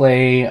I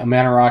play a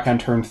mana rock on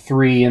turn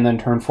 3 and then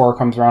turn 4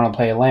 comes around and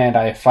play a land,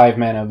 I have 5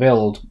 mana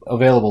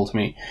available to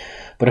me.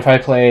 But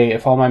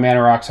if all my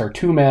mana rocks are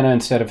 2 mana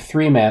instead of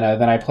 3 mana,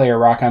 then I play a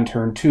rock on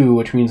turn 2,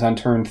 which means on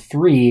turn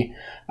 3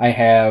 I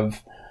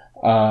have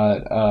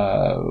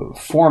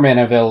 4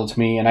 mana available to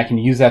me, and I can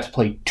use that to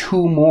play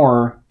 2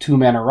 more 2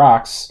 mana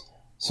rocks.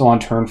 So on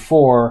turn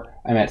 4,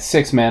 I'm at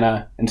 6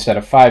 mana instead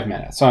of 5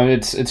 mana. So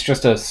it's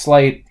just a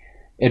slight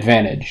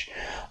advantage.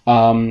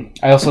 I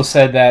also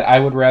said that I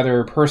would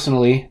rather,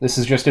 personally, this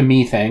is just a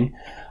me thing,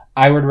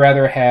 I would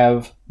rather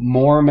have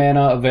more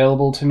mana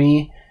available to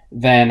me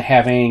than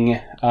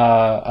having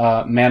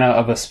mana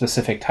of a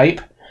specific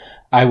type.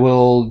 I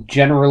will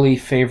generally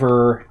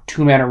favor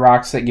 2 mana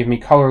rocks that give me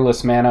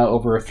colorless mana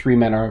over a 3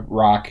 mana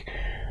rock,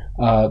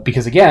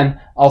 because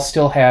again, I'll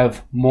still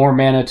have more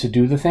mana to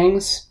do the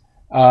things,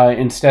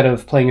 instead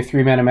of playing a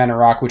 3 mana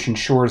rock, which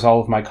ensures all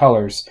of my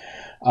colors.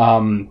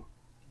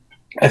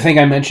 I think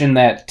I mentioned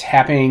that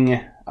tapping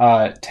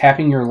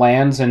your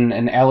lands and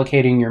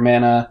allocating your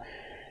mana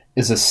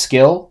is a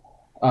skill,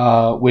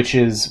 which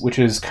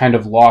is kind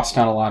of lost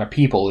on a lot of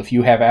people. If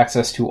you have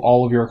access to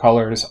all of your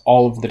colors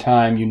all of the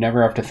time, you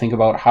never have to think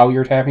about how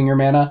you're tapping your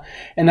mana,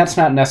 and that's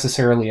not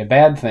necessarily a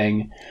bad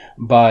thing.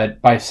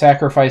 But by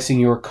sacrificing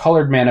your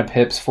colored mana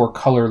pips for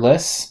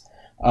colorless,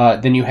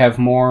 then you have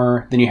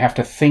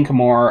to think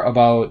more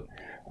about,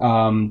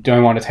 do I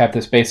want to tap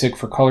this basic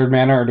for colored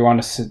mana, or do I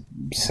want to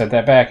set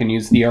that back and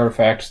use the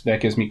artifact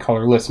that gives me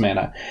colorless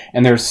mana?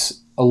 And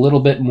there's a little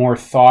bit more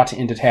thought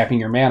into tapping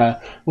your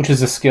mana, which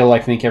is a skill I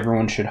think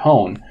everyone should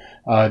hone.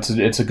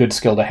 It's a good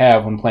skill to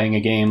have when playing a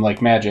game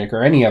like Magic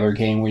or any other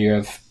game where you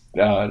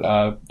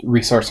have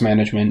resource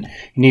management.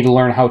 You need to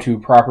learn how to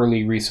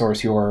properly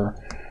resource your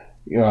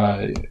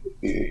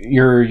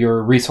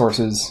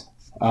resources.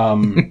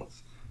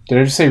 Did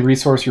I just say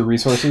resource your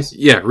resources?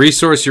 Yeah,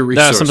 resource your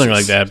resources. Something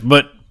like that.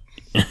 But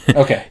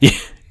Okay.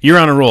 you're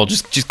on a roll.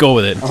 Just go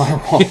with it.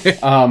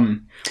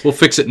 We'll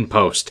fix it in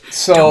post.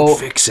 So Don't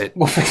fix it.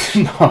 we'll fix it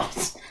in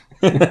post.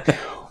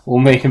 We'll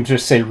make him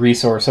just say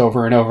resource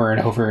over and over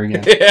and over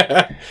again.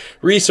 Yeah.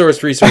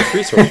 Resource. Your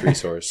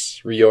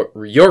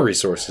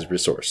resource is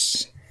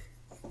resource.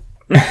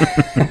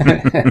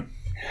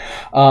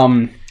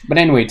 But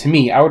anyway, to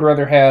me, I would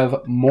rather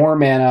have more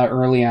mana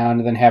early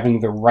on than having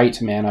the right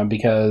mana,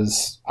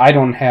 because I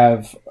don't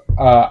have...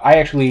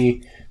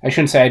 I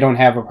shouldn't say I don't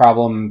have a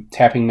problem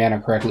tapping mana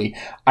correctly.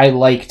 I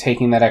like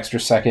taking that extra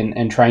second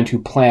and trying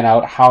to plan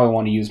out how I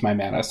want to use my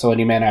mana. So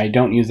any mana I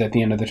don't use at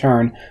the end of the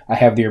turn, I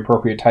have the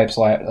appropriate types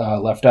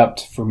left up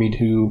for me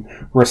to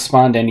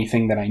respond to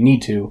anything that I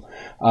need to.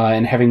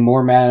 And having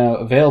more mana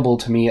available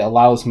to me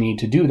allows me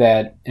to do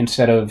that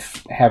instead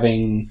of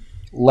having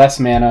less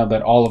mana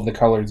but all of the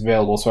colors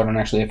available, so I don't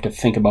actually have to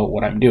think about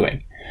what I'm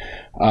doing.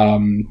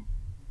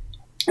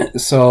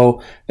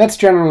 So that's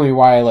generally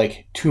why I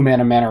like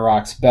 2-mana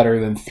rocks better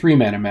than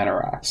 3-mana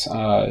rocks.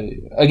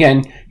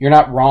 Again, you're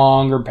not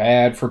wrong or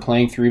bad for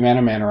playing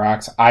 3-mana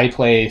rocks. I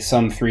play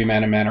some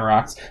 3-mana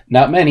rocks.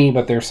 Not many,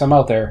 but there's some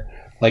out there.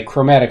 Like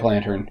Chromatic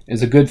Lantern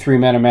is a good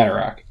 3-mana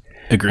rock.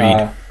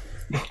 Agreed.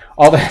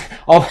 All that.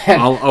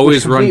 I'll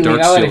always run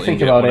Darksteel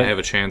Ingot when it, I have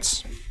a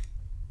chance.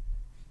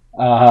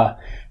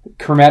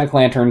 Chromatic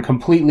Lantern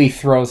completely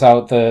throws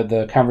out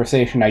the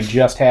conversation I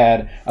just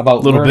had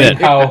about learning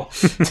how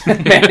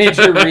to manage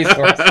your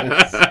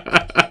resources.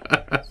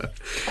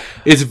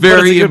 It's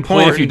very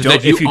important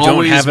if you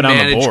don't have it on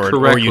the board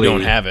correctly. Or you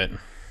don't have it.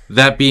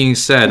 That being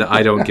said,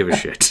 I don't give a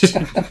shit.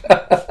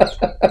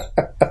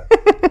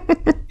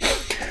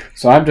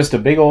 So I'm just a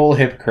big old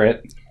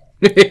hypocrite.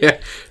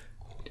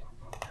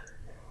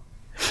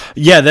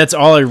 Yeah, that's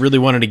all I really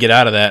wanted to get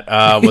out of that.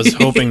 Was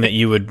hoping that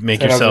you would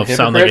make yourself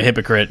sound like a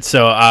hypocrite.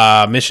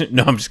 So, mission.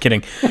 No, I'm just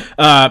kidding.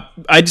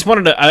 I just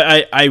wanted to.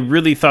 I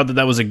really thought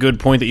that was a good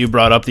point that you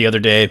brought up the other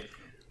day.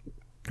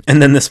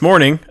 And then this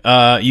morning,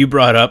 you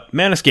brought up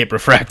Manascape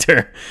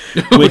Refractor,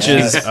 which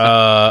is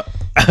a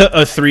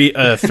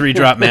three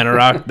drop mana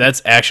rock.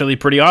 That's actually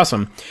pretty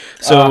awesome.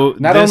 So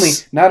not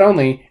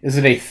only is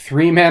it a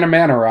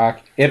 3-mana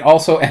rock, it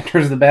also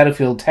enters the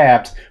battlefield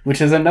tapped,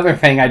 which is another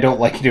thing I don't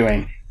like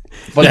doing.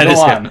 But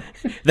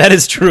that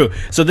is true.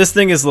 So this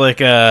thing is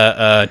like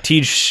a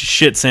Tej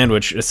shit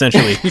sandwich,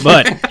 essentially.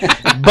 But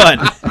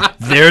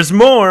there's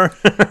more.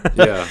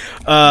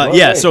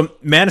 Yeah. So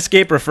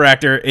Manascape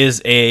Refractor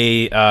is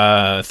a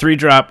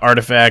 3-drop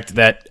artifact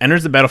that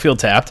enters the battlefield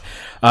tapped.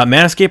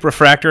 Manascape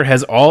Refractor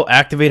has all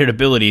activated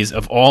abilities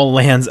of all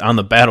lands on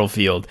the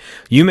battlefield.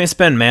 You may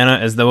spend mana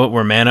as though it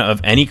were mana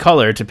of any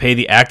color to pay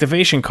the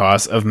activation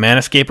costs of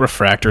Manascape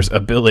Refractor's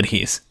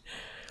abilities.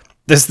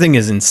 This thing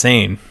is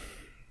insane.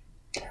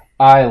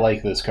 I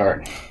like this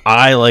card.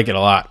 I like it a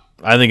lot.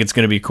 I think it's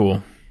going to be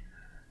cool.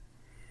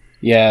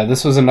 Yeah,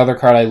 this was another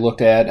card I looked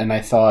at, and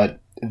I thought,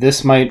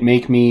 this might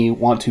make me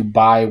want to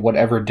buy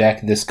whatever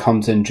deck this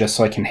comes in just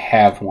so I can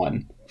have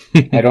one.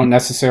 I don't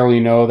necessarily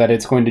know that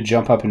it's going to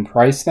jump up in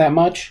price that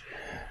much.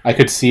 I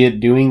could see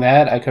it doing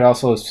that. I could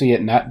also see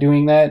it not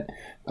doing that.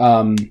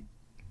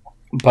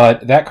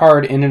 But that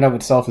card in and of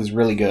itself is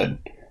really good.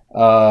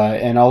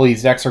 And all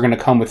these decks are going to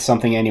come with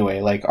something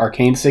anyway, like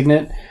Arcane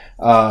Signet.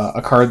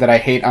 A card that I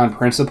hate on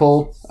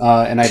principle,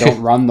 and I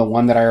don't run the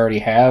one that I already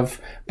have,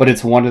 but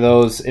it's one of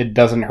those, it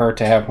doesn't hurt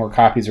to have more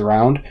copies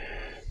around.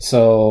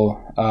 So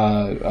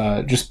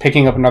just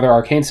picking up another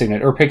Arcane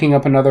Signet, or picking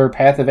up another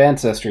Path of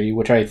Ancestry,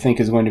 which I think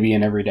is going to be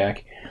in every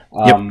deck.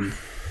 I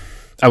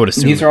would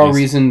assume these are all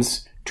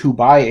reasons to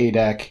buy a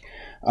deck.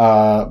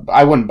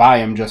 I wouldn't buy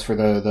them just for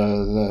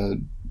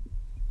the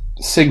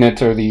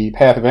Signet or the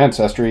Path of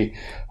Ancestry,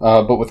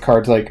 but with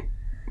cards like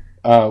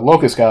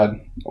Locust God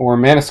or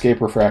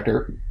Manascape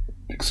Refractor,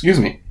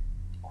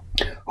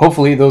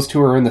 hopefully those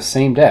two are in the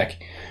same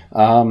deck.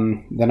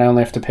 Then I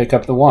only have to pick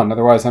up the one.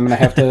 Otherwise, I'm gonna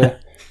have to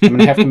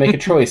make a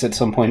choice at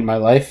some point in my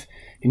life.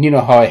 And you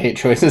know how I hate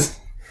choices.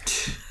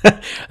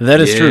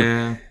 That is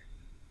true.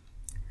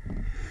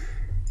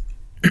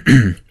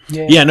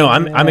 Yeah, no,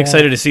 I'm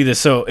excited to see this.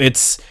 So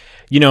it's,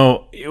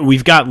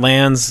 we've got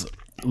lands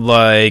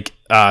like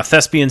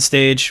Thespian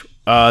Stage.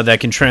 That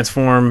can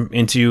transform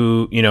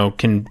into,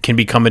 can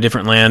become a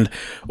different land,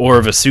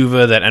 or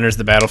Vesuva that enters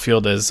the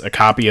battlefield as a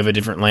copy of a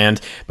different land.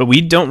 But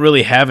we don't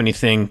really have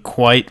anything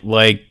quite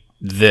like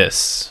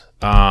this.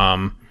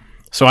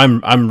 So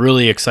I'm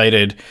really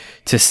excited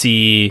to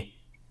see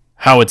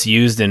how it's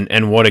used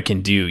and what it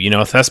can do.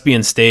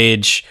 Thespian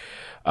Stage,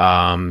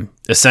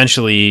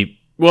 essentially,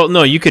 well,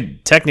 no, you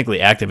could technically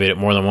activate it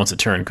more than once a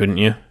turn, couldn't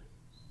you?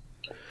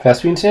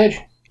 Thespian Stage?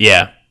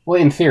 Yeah. Well,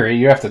 in theory,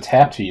 you have to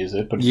tap to use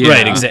it. But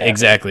right,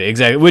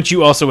 exactly. Which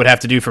you also would have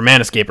to do for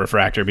Manascape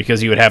Refractor,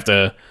 because you would have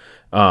to,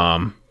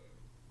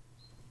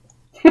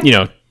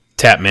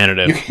 tap mana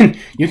to...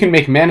 You can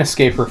make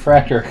Manascape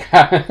Refractor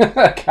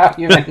a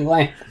copy of any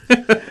land.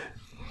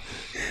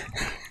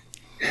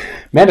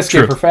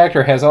 Manascape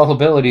Refractor has all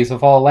abilities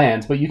of all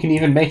lands, but you can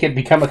even make it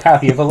become a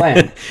copy of a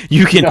land.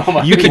 you can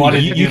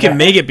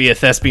make it be a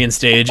Thespian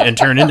Stage and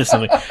turn into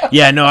something.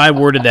 Yeah, no, I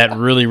worded that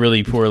really,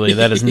 really poorly.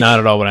 That is not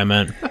at all what I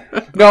meant.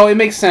 No, it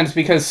makes sense,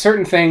 because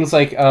certain things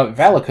like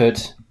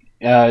Valakut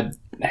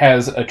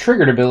has a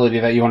triggered ability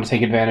that you want to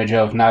take advantage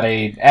of, not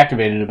a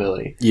activated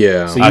ability.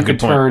 Yeah. So you could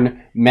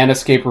turn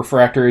Manascape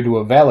Refractor into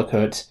a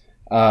Valakut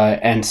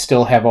and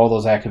still have all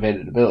those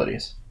activated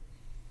abilities.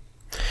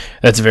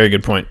 That's a very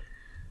good point.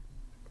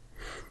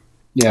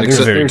 Yeah, does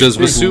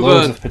Vesuva?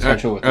 loads of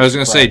potential with I was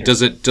going to say,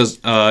 Refractor.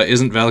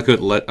 isn't Valakut?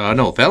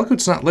 No,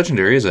 Valakut's not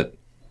legendary, is it?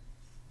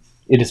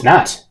 It is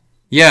not.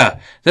 Yeah,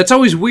 that's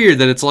always weird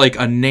that it's like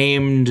a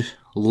named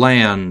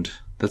land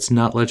that's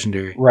not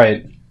legendary.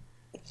 Right.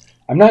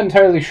 I'm not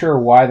entirely sure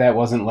why that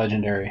wasn't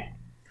legendary.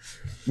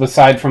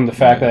 Aside from the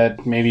fact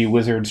that maybe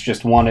Wizards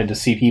just wanted to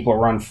see people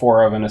run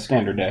 4 of in a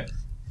standard deck.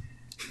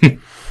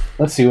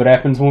 Let's see what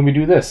happens when we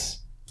do this.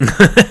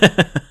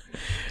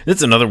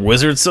 It's another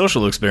Wizard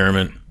social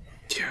experiment.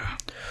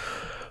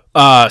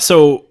 Yeah.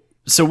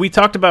 So we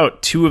talked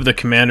about 2 of the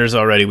commanders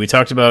already. We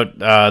talked about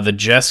the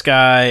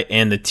Jeskai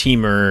and the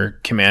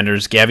Temur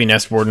commanders, Gavi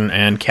Nestwarden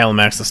and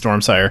Calamax the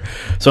Stormsire.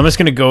 So I'm just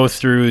going to go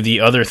through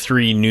the other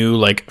 3 new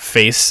like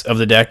face of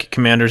the deck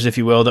commanders, if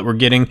you will, that we're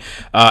getting.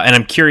 And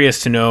I'm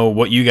curious to know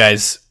what you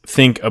guys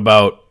think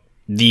about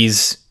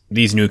these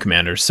new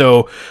commanders.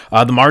 So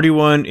the Mardu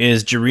one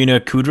is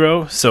Jarina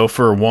Kudro. So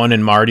for 1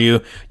 in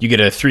Mardu, you get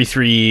a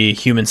 3/3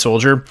 human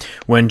soldier.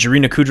 When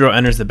Jarina Kudro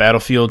enters the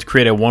battlefield,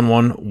 create a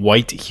 1/1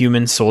 white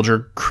human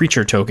soldier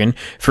creature token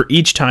for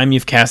each time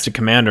you've cast a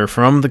commander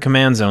from the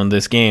command zone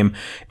this game,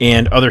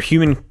 and other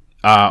humans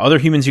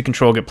you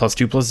control get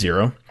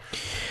 +2/+0.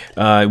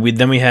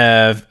 We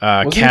have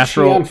Wasn't she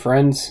Cathrall. on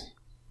Friends?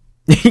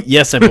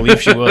 Yes, I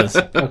believe she was.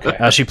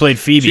 Okay. She played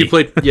Phoebe.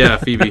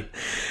 Phoebe.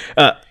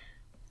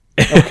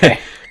 Okay.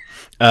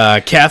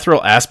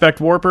 Cathrall Aspect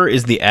Warper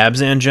is the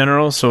Abzan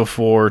general. So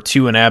for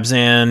 2 in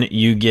Abzan,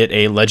 you get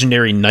a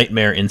legendary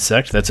Nightmare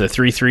Insect. That's a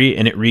 3/3,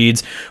 and it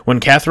reads, when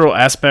Cathrall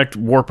Aspect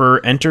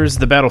Warper enters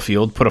the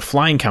battlefield, put a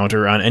flying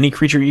counter on any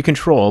creature you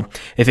control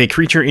if a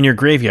creature in your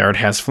graveyard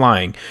has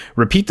flying.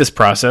 Repeat this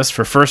process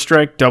for First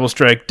Strike, Double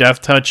Strike,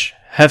 Death Touch,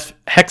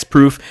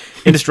 Hexproof,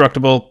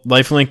 Indestructible,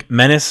 Lifelink,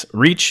 Menace,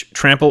 Reach,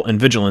 Trample, and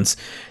Vigilance.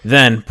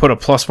 Then put a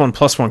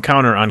 +1/+1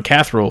 counter on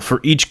Cathrall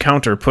for each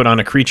counter put on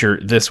a creature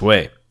this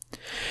way.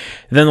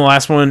 Then the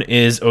last one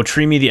is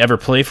Otrimi the Ever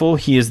Playful.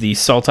 He is the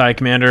Sultai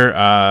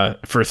commander.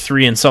 For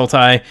 3 in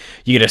Sultai,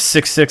 you get a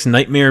 6/6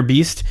 Nightmare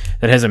Beast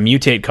that has a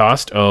mutate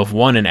cost of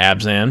 1 in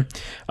Abzan.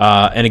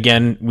 And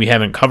again, we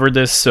haven't covered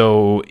this,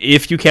 so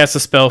if you cast a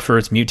spell for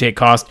its mutate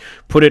cost,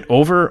 put it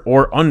over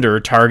or under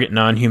target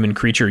non-human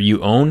creature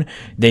you own.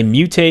 They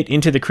mutate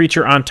into the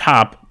creature on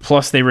top,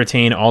 plus they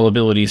retain all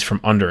abilities from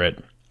under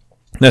it.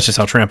 That's just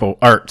how trample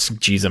art.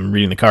 Geez, I'm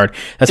reading the card.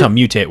 That's how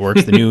mutate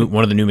works.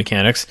 One of the new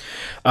mechanics.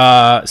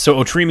 So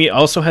Otrimi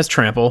also has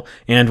trample,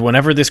 and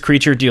whenever this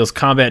creature deals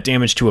combat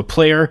damage to a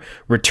player,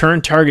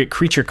 return target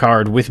creature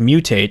card with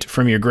mutate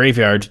from your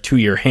graveyard to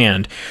your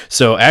hand.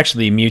 So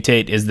actually,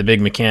 mutate is the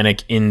big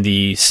mechanic in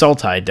the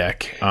Sultai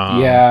deck.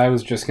 Yeah, I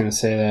was just gonna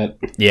say that.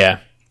 Yeah.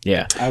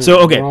 So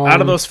okay, wrong.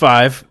 out of those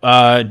 5,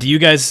 do you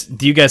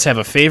guys have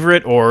a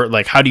favorite, or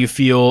like how do you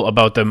feel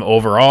about them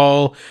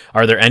overall?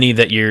 Are there any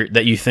that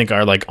you think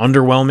are like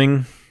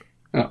underwhelming?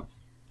 Oh.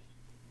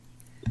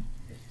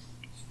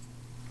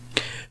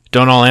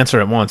 Don't all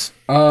answer at once.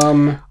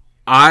 Sorry,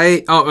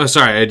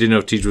 I didn't know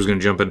if Teach was going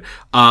to jump in.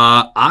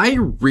 I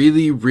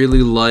really,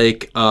 really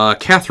like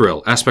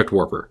Cathrall Aspect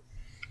Warper.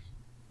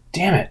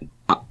 Damn it!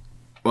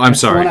 I'm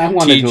sorry. I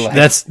wanted to like.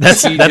 That's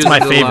my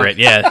favorite.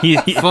 Yeah, he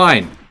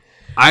Fine.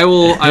 I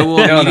will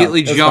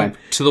immediately that's jump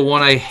fine. to the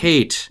one I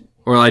hate,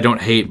 or I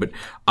don't hate, but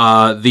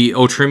the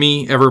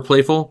Otrimi Ever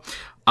Playful.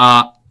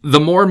 The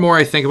more and more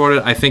I think about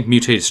it, I think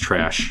Mutate is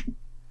trash.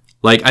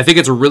 Like, I think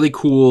it's a really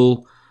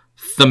cool,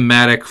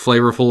 thematic,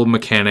 flavorful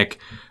mechanic,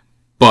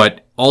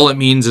 but all it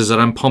means is that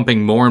I'm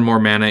pumping more and more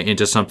mana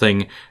into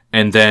something,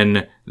 and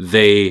then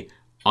they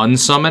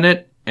unsummon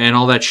it, and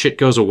all that shit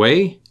goes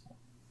away.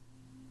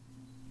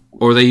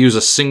 Or they use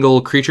a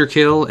single creature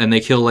kill, and they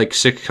kill like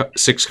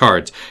six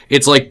cards.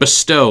 It's like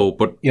Bestow,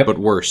 but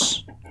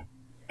worse.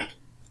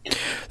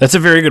 That's a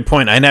very good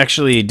point. I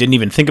actually didn't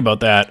even think about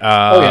that.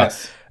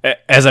 Yes.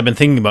 As I've been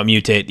thinking about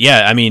Mutate,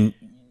 yeah, I mean,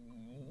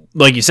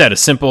 like you said, a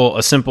simple,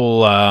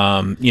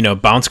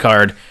 bounce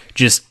card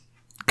just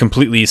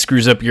completely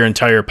screws up your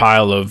entire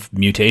pile of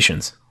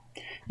mutations.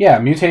 Yeah,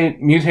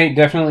 Mutate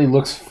definitely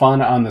looks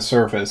fun on the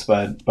surface,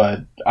 but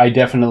I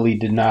definitely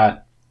did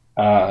not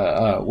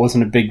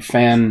wasn't a big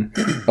fan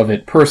of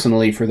it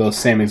personally for those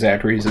same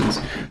exact reasons.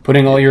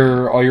 Putting all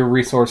your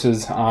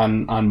resources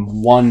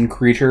on one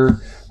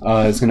creature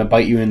is going to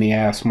bite you in the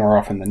ass more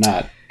often than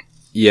not.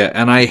 Yeah,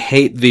 and I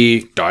hate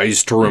the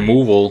dies to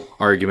removal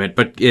argument,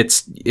 but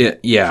it's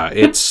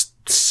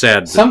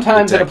sad.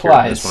 Sometimes it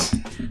applies.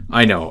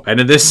 I know, and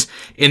in this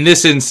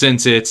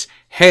instance, it's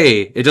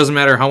hey, it doesn't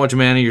matter how much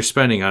mana you're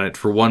spending on it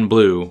for 1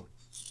 blue.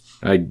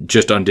 I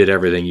just undid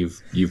everything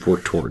you've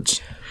worked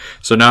towards.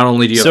 So not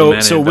only do you have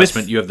the mana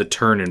investment, you have the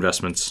turn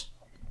investments.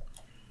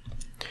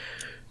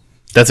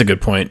 That's a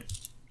good point.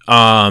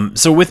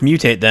 So with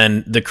mutate,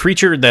 then the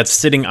creature that's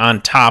sitting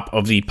on top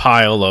of the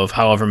pile of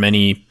however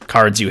many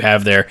cards you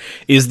have there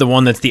is the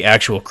one that's the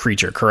actual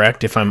creature,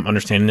 correct? If I'm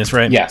understanding this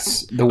right?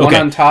 Yes, the one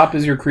on top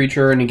is your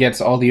creature, and it gets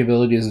all the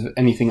abilities of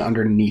anything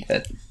underneath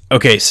it.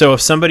 Okay, so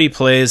if somebody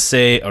plays,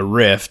 say, a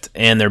Rift,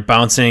 and they're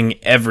bouncing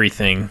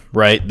everything,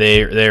 right?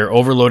 They're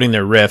overloading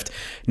their Rift.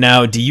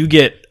 Now, do you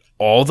get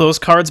all those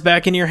cards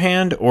back in your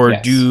hand, or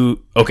Yes.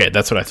 Okay,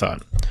 that's what I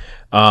thought.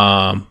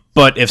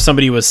 But if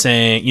somebody was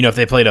saying, if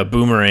they played a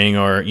Boomerang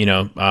or,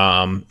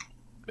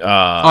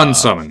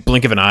 Unsummon.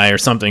 Blink of an Eye or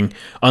something,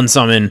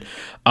 unsummon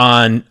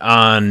on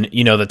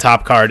the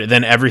top card,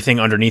 then everything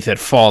underneath it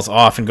falls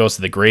off and goes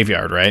to the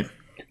graveyard, right?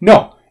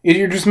 No,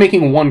 you're just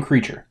making one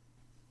creature.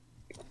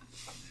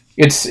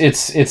 It's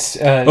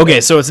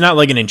Okay, so it's not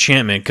like an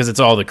enchantment because it's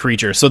all the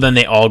creatures. So then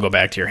they all go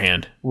back to your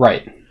hand.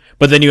 right.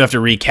 But then you have to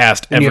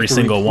recast Then you every have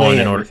to single replay one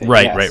in order. everything,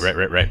 Right, yes.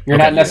 right. You're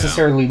Okay. not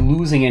necessarily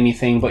losing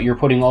anything, but you're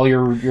putting all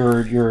your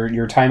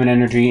time and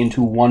energy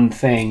into one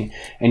thing,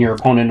 and your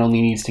opponent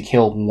only needs to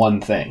kill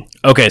one thing.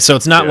 Okay, so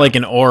it's not like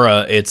an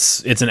aura.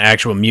 It's an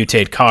actual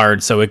mutate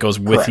card, so it goes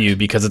with Correct. you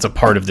because it's a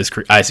part of this.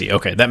 I see.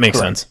 Okay, that makes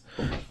Correct.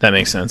 sense. That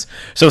makes sense.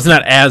 So it's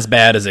not as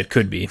bad as it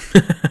could be.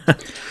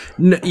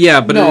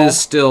 Yeah, but No.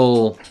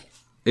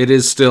 it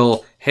is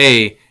still,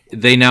 hey,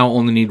 they now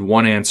only need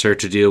one answer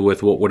to deal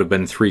with what would have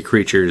been 3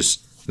 creatures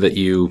that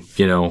you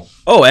know,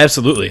 Oh,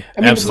 absolutely, I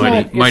mean, it's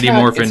absolutely. not- Mighty it's not-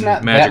 Morphin it's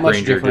not Magic that much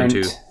Ranger did different.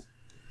 too.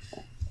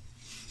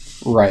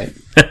 Right.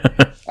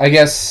 I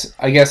guess.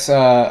 I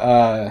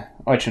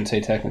shouldn't say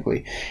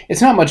technically.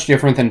 It's not much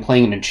different than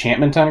playing an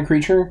enchantment on a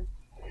creature,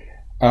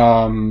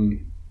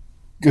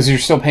 because you're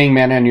still paying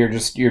mana and you're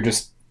just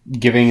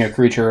giving a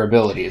creature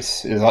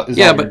abilities. Is all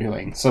Yeah, you're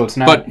doing. So it's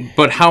not.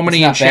 But how many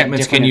it's not that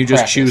enchantments can different you in just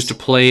practice. choose to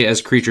play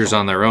as creatures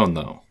on their own,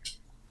 though?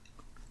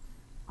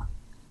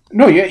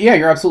 No, yeah,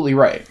 you're absolutely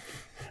right.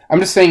 I'm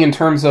just saying in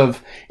terms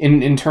of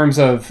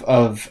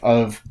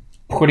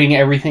putting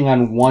everything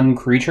on one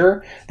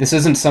creature. This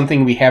isn't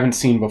something we haven't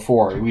seen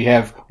before. We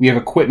have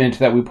equipment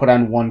that we put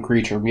on one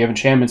creature. We have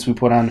enchantments we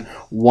put on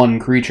one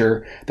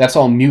creature. That's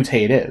all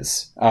mutate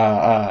is.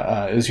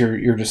 Is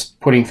you're just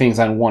putting things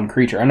on one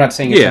creature. I'm not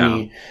saying it's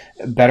any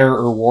better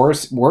or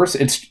worse.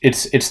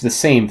 It's the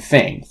same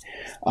thing.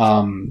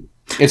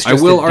 It's just I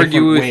will a argue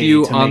different with way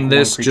you to on make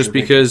this one just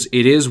creature because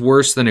it is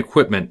worse than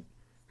equipment.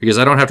 Because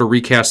I don't have to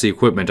recast the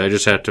equipment. I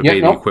just have to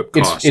pay the equip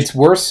cost. It's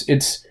worse.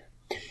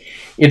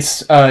 In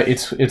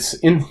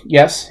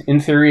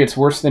theory, it's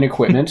worse than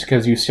equipment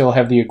because you still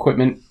have the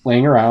equipment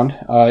laying around.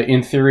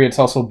 In theory, it's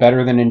also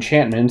better than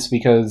enchantments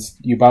because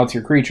you bounce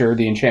your creature,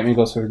 the enchantment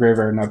goes to the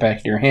graveyard, not back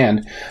in your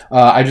hand.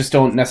 I just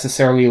don't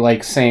necessarily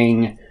like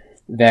saying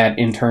that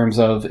in terms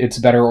of it's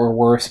better or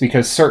worse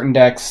because certain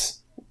decks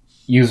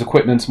use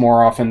equipments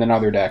more often than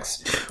other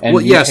decks. And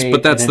Well, yes, mutate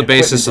but that's in the an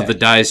basis of equipment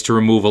the dies to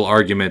removal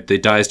argument. The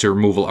dies to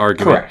removal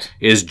argument Correct.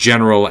 is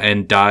general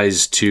and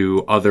dies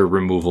to other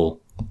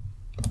removal.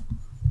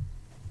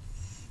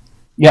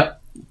 deck.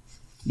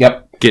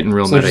 Yep. Getting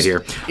real So meta just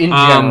here. in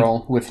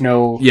general, with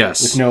no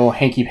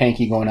hanky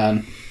panky going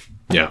on.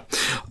 Yeah.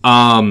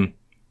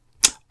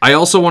 I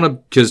also want to,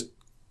 because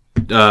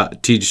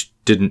Tej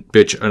didn't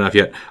bitch enough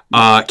yet.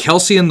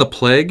 Kelsey and the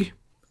Plague.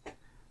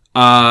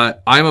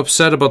 I'm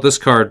upset about this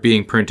card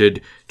being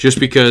printed just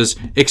because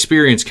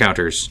experience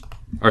counters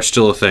are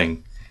still a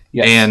thing.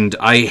 Yes. And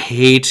I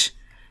hate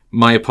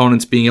my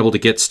opponents being able to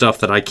get stuff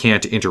that I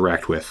can't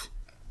interact with.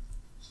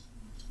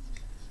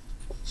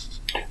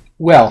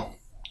 Well,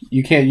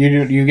 you can't.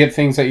 You get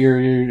things that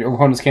your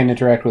opponents can't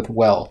interact with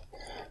well,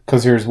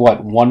 because there's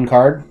one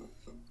card,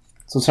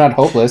 so it's not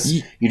hopeless.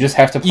 You just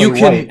have to play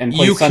white and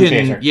play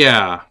Sunchaser.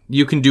 Yeah,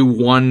 you can do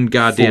one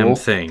goddamn Fool.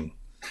 thing.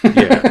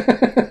 Yeah.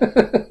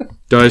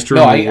 Dies to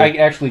No, removal. I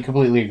actually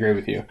completely agree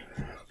with you.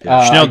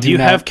 Chanel, I do you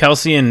not- have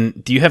Kelsey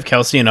and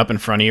up in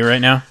front of you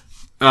right now?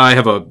 I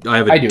have a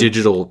I do.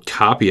 digital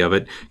copy of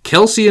it.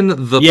 Kelsey and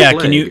the Yeah,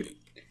 Plague. can you?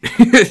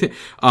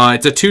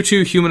 It's a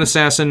 2/2 human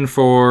assassin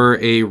for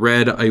a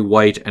red, a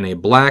white, and a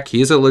black.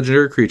 He is a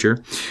legendary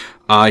creature.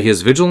 He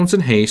has vigilance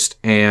and haste,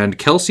 and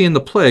Kelsey and the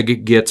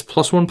Plague gets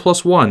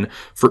 +1/+1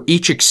 for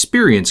each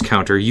experience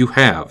counter you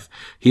have.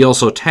 He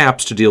also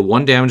taps to deal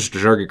 1 damage to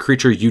target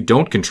creature you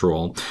don't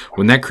control.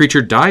 When that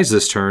creature dies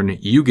this turn,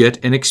 you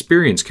get an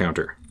experience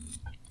counter.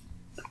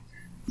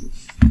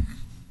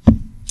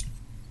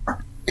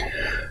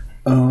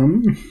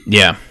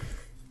 Yeah,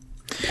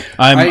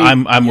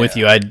 I'm with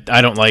you. I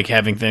don't like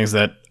having things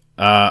that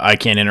I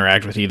can't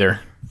interact with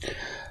either.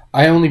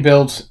 I only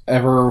built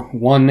ever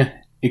one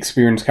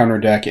experience counter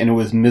deck, and it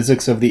was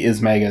Mizzix of the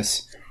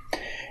Ismagus.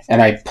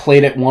 And I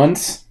played it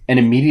once and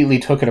immediately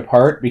took it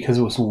apart because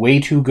it was way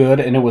too good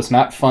and it was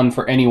not fun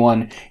for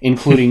anyone,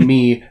 including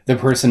me, the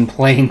person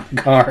playing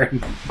the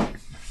card.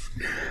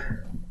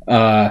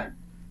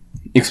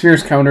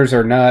 Experience counters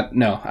are not...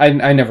 No,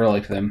 I never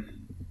liked them.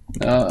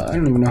 I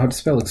don't even know how to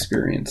spell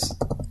experience.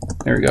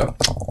 There we go.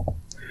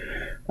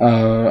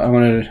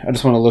 I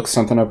just want to look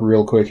something up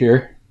real quick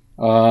here.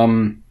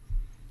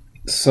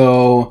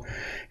 So,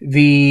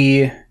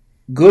 the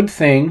good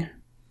thing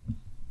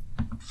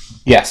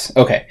Yes.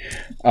 Okay.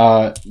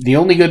 The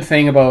only good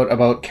thing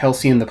about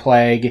Kelsey and the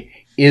Plague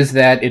is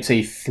that it's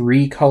a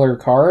 3-color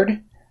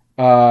card,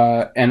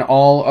 and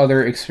all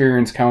other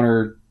experience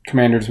counter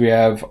commanders we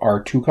have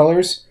are 2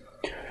 colors.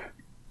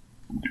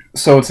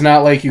 So it's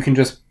not like you can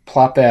just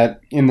plop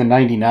that in the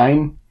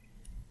 99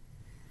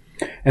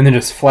 and then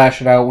just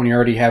flash it out when you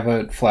already have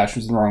a... Flash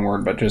is the wrong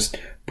word, but just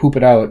poop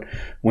it out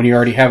when you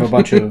already have a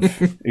bunch of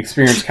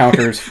experience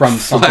counters from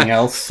something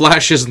else.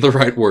 Flash isn't the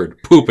right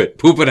word. Poop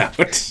it out.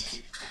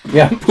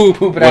 Yeah,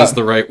 poop it out. Was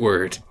the right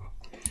word.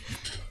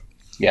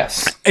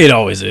 Yes. It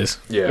always is.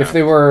 Yeah. If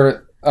they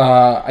were...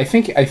 I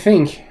think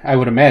I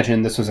would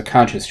imagine this was a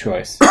conscious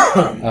choice.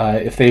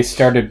 If they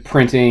started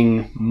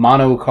printing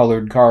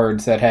monocolored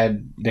cards that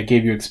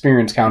gave you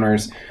experience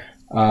counters,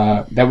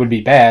 that would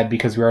be bad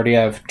because we already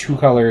have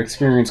 2-color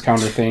experience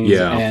counter things,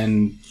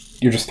 and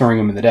you're just throwing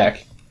them in the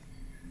deck.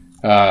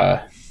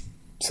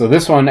 So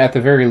this one, at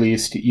the very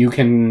least, you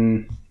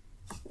can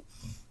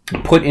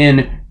put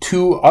in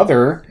 2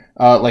 other,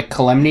 like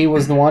Kalemny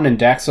was the one, and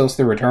Daxos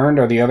the Returned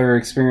are the other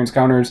experience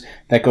counters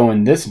that go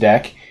in this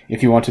deck.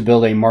 If you want to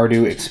build a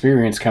Mardu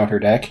experience counter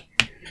deck,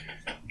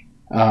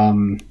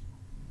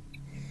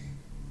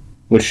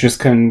 which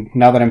just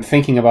now that I'm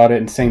thinking about it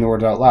and saying the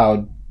words out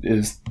loud,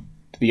 is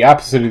the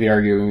opposite of the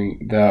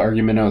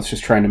argument I was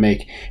just trying to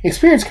make.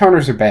 Experience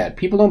counters are bad.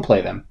 People don't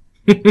play them.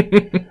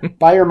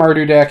 Buy your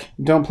Mardu deck.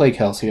 Don't play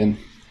Kelsey.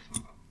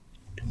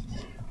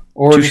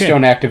 Or Touché. just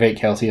don't activate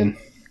Kelsey.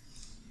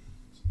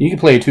 You can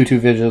play a 2/2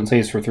 Vigilance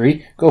Haste for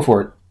 3. Go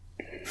for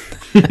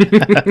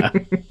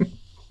it.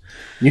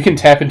 You can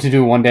tap into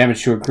do 1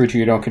 damage to a creature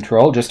you don't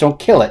control. Just don't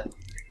kill it.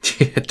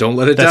 Don't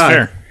let it That's die.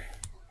 fair.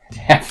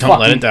 Have Don't fun.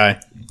 let it die.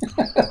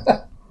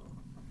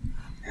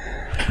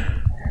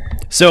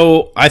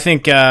 So I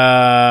think,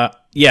 I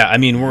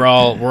mean, we're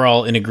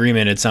all in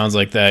agreement. It sounds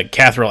like that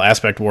Cathril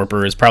Aspect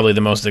Warper is probably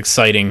the most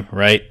exciting,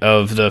 right,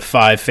 of the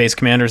 5 face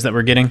commanders that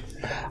we're getting.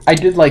 I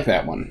did like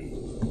that one.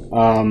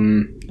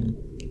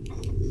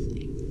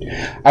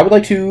 I would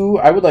like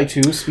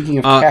to. Speaking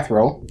of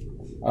Cathril,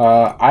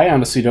 I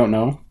honestly don't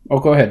know. Oh,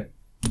 go ahead.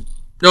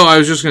 No, I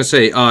was just going to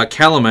say,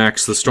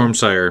 Calamax, the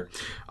Stormsire,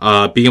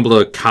 being able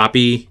to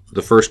copy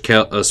the first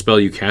spell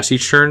you cast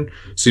each turn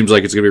seems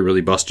like it's going to be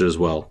really busted as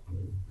well.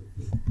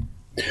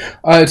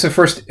 It's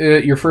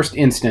your first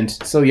instant.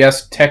 So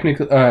yes,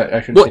 technically,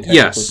 I shouldn't say technically.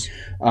 Yes.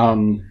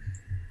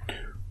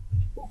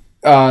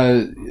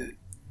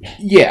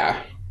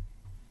 Yeah.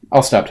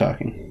 I'll stop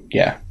talking.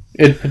 Yeah.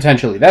 It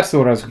potentially. That's the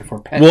word I was looking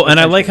for. Well, and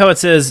I like how it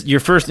says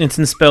your first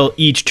instant spell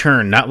each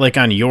turn, not like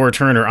on your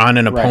turn or on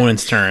an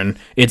opponent's turn.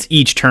 It's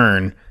each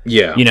turn.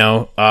 Yeah.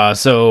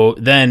 So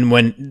then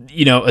when,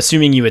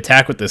 assuming you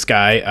attack with this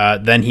guy,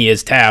 then he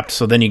is tapped,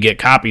 so then you get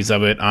copies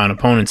of it on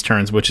opponent's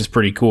turns, which is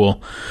pretty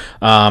cool.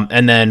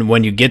 And then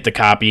when you get the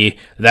copy,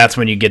 that's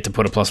when you get to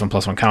put a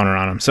 +1/+1 counter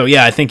on him. So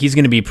yeah, I think he's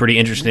going to be pretty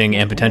interesting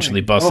and potentially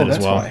busted as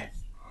well.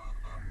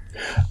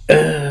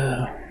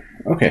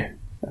 Okay.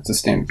 That's a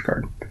standard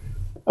card.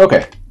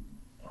 Okay.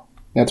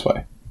 That's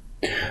why.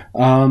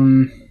 I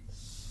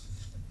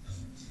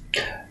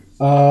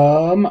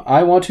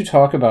want to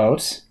talk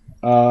about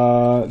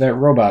that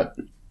robot.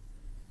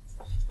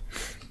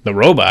 The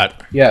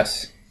robot?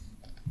 Yes.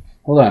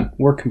 Hold on.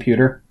 Work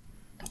computer.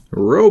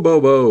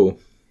 Robobo.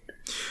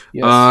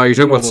 Yes. You're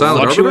talking about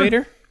Silent Arbiter?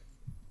 Fluctuator?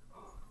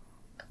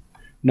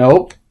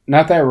 Nope.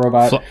 Not that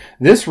robot.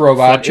 This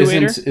robot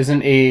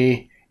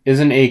Fluctuator?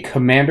 isn't a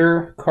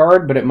commander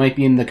card, but it might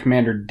be in the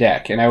commander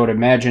deck, and I would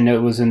imagine it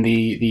was in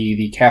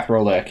the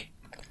Cathril deck.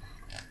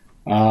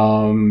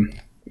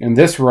 And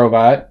this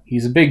robot,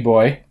 he's a big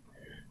boy.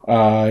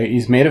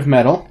 He's made of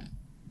metal.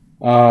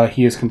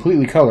 He is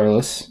completely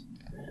colorless.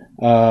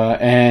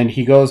 And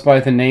he goes by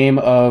the name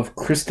of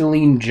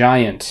Crystalline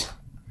Giant.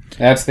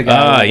 That's the guy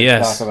I want to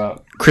talk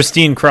about.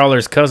 Christine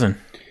Crawler's cousin.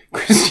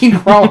 Christine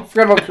Crawler. I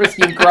forgot about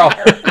Christine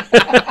Crawler.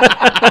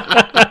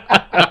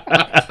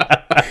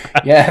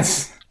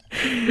 Yes.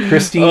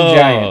 Christine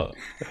Giant.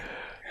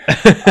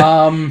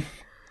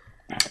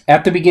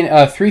 At the beginning,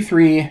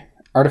 3/3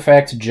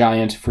 artifact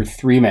giant for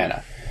 3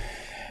 mana.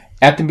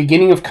 At the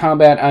beginning of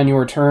combat on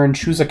your turn,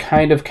 choose a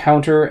kind of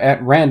counter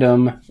at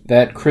random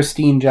that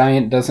Christine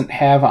Giant doesn't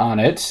have on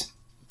it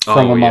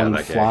from among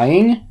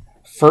flying,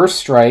 first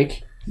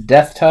strike,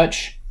 death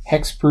touch,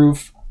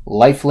 hexproof,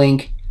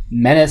 lifelink,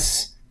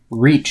 menace,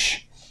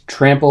 reach,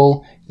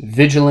 trample,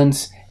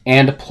 vigilance,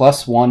 and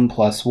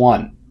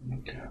 +1/+1.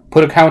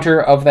 Put a counter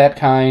of that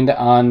kind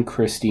on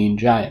Christine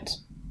Giant.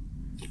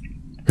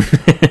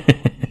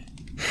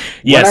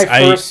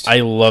 Yes,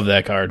 I love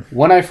that card.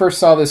 When I first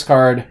saw this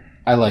card,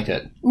 I liked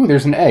it. Ooh,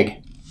 there's an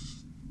egg.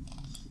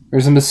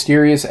 There's a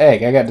mysterious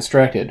egg. I got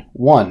distracted.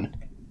 1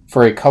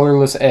 for a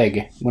colorless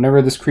egg.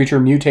 Whenever this creature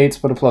mutates,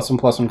 put a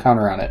 +1/+1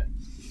 counter on it.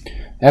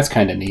 That's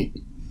kind of neat.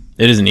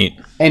 It is neat.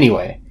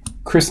 Anyway,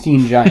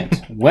 Christine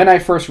Giant. When I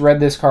first read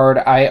this card,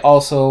 I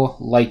also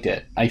liked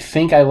it. I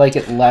think I like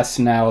it less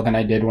now than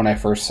I did when I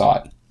first saw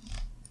it.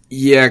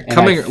 Yeah,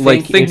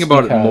 thinking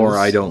about it more,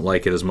 I don't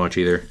like it as much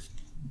either.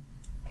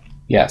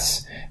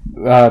 Yes.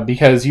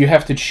 Because you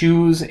have to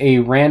choose a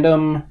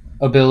random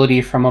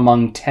ability from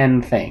among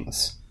 10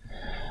 things.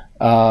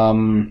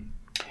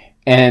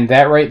 And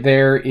that right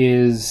there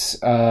is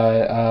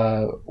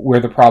where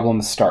the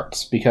problem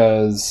starts,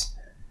 because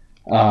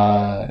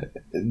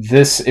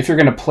if you're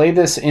going to play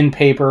this in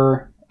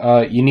paper,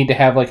 you need to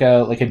have like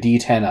a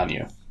D10 on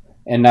you,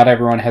 and not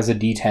everyone has a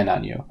D10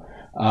 on you.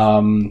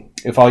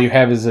 If all you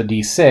have is a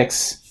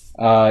D6,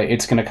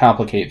 it's going to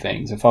complicate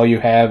things. If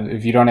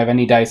you don't have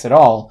any dice at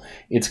all,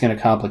 it's going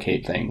to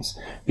complicate things,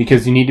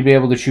 because you need to be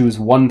able to choose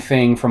one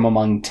thing from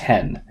among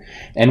 10.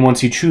 And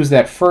once you choose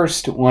that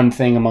first one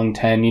thing among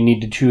 10, you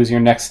need to choose your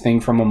next thing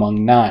from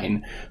among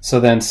 9. So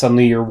then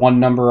suddenly your one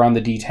number on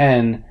the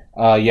D10,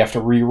 you have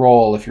to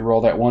re-roll if you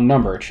roll that one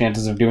number.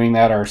 Chances of doing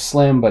that are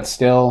slim, but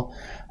still.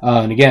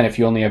 And again, if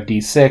you only have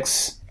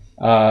D6,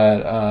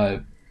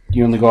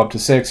 you only go up to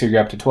 6, or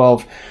you're up to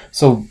 12.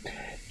 So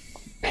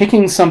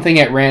picking something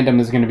at random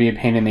is going to be a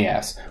pain in the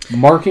ass.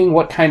 Marking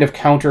what kind of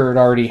counter it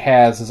already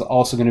has is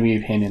also going to be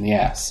a pain in the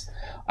ass.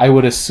 I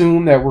would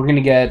assume that we're going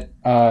to get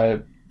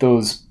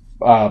those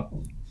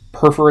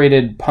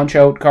perforated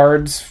punch-out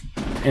cards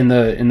in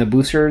the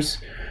boosters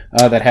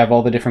that have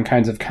all the different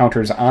kinds of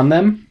counters on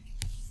them.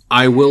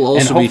 I will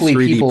also be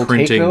 3D people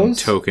printing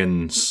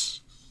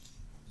tokens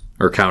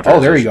or counters. Oh,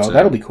 there you go.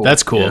 That'll be cool.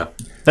 That's cool. Yeah.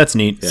 That's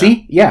neat. Yeah.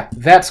 See? Yeah,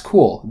 that's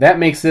cool. That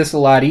makes this a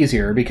lot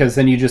easier, because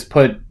then you just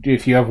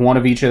if you have one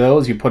of each of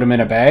those, you put them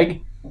in a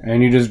bag,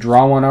 and you just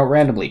draw one out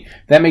randomly.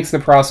 That makes the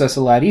process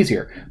a lot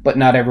easier. But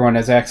not everyone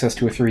has access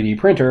to a 3D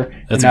printer,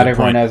 and not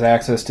everyone has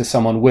access to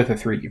someone with a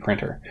 3D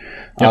printer.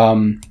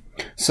 Yep.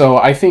 So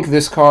I think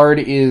this card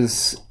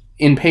is,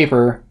 in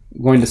paper,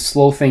 going to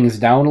slow things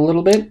down a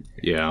little bit.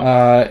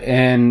 Yeah.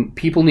 And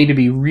people need to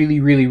be really,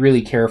 really,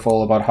 really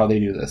careful about how they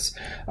do this.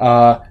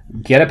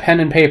 Get a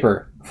pen and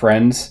paper,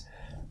 friends.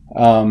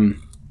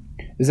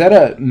 Is that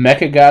a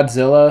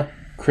Mechagodzilla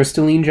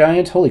Crystalline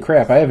Giant? Holy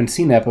crap, I haven't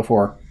seen that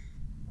before.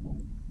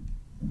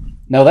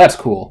 Now that's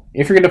cool.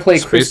 If you're going to play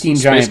Crystalline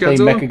Giant, play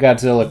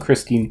Mechagodzilla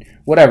Crystalline...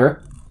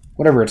 Whatever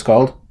it's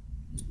called.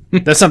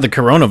 That's not the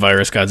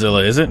coronavirus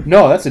Godzilla, is it?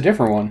 No, that's a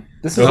different one.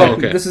 This is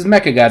This is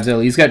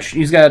Mechagodzilla. He's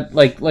got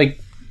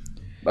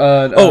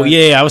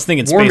yeah, I was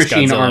thinking War Space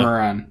Machine Godzilla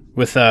armor on.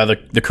 with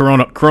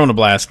the Corona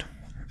Blast.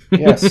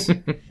 Yes.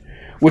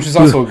 which is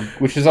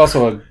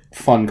also a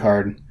fun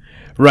card.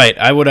 Right,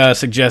 I would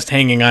suggest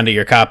hanging on to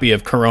your copy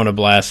of Corona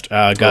Blast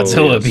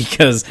Godzilla,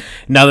 because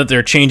now that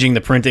they're changing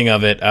the printing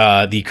of it,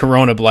 the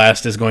Corona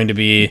Blast is going to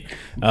be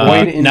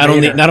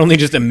not only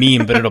just a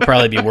meme, but it'll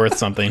probably be worth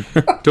something.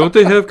 Don't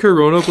they have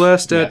Corona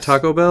Blast at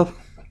Taco Bell?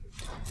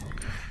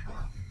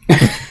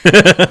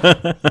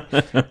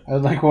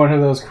 I'd like one of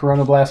those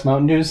Corona Blast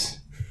Mountain Dews.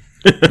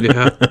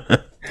 Yeah.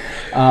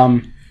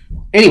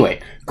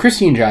 Anyway,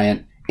 Crystalline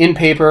Giant in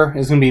paper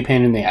is going to be a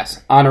pain in the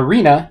ass. On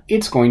Arena,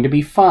 it's going to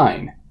be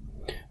fine.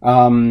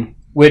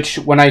 Which,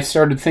 when I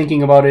started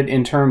thinking about it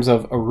in terms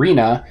of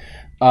Arena,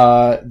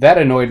 that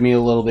annoyed me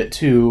a little bit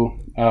too,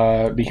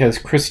 because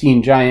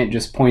Crystalline Giant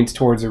just points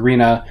towards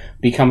Arena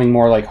becoming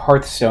more like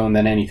Hearthstone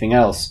than anything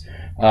else.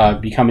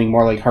 Becoming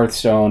more like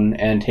Hearthstone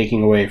and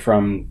taking away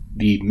from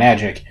the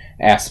Magic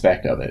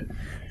aspect of it.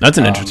 That's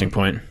an interesting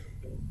point.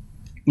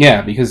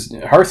 Yeah, because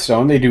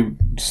Hearthstone, they do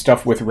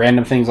stuff with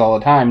random things all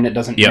the time, and it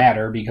doesn't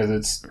matter because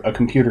it's a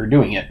computer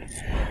doing it.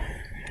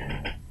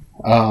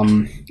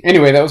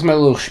 Anyway, that was my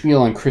little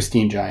spiel on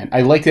Crystalline Giant.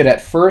 I liked it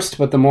at first,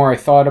 but the more I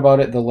thought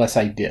about it, the less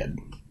I did.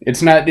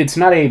 It's not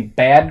a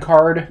bad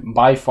card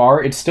by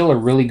far. It's still a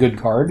really good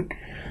card.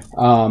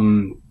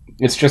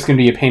 It's just going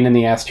to be a pain in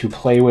the ass to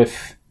play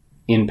with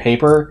in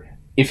paper.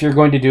 If you're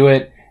going to do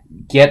it,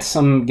 get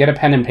a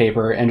pen and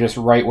paper and just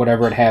write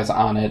whatever it has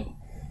on it.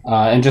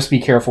 And just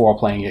be careful while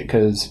playing it,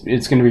 because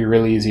it's going to be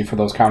really easy for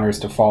those counters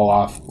to fall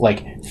off,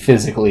 like,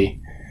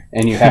 physically.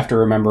 And you have to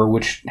remember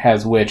which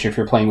has which if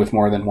you're playing with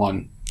more than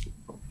one.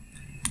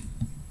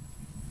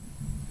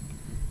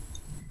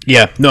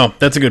 Yeah, no,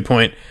 that's a good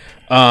point.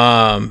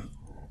 And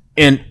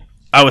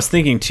I was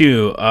thinking,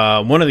 too,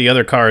 one of the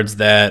other cards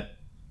that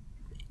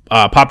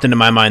popped into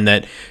my mind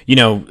that,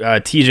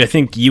 TJ, I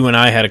think you and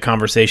I had a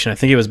conversation, I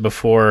think it was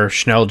before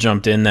Schnell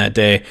jumped in that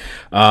day,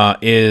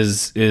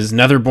 is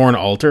Netherborn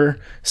Altar.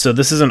 So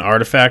this is an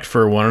artifact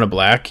for 1 and a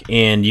black,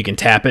 and you can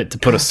tap it to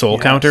put a soul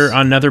counter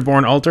on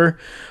Netherborn Altar,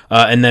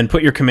 and then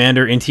put your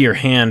commander into your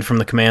hand from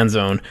the command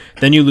zone.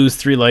 Then you lose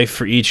 3 life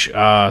for each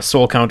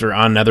soul counter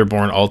on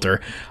Netherborn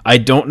Altar. I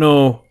don't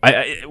know,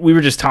 we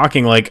were just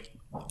talking,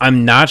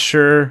 I'm not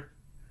sure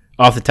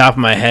off the top of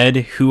my head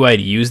who I'd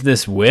use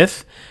this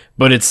with,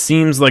 but it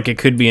seems like it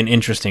could be an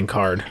interesting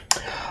card.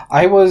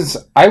 I was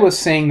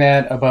saying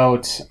that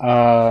about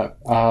the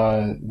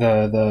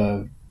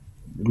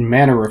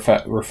mana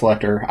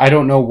reflector. I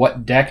don't know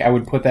what deck I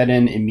would put that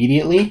in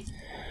immediately,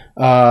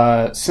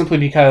 simply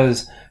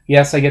because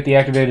yes, I get the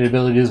activated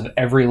abilities of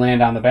every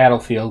land on the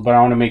battlefield, but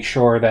I want to make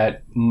sure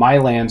that my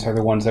lands are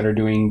the ones that are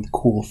doing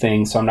cool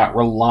things, so I'm not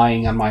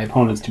relying on my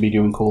opponents to be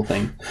doing cool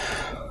things.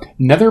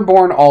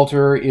 Netherborn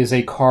Altar is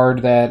a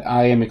card that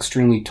I am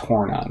extremely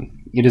torn on.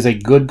 It is a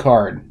good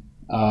card.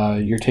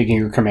 You're taking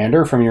your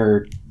commander from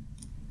your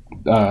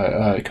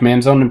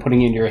command zone and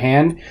putting it in your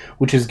hand,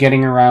 which is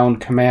getting around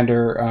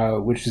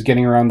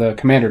the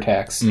commander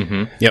tax.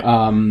 Mm-hmm. Yep.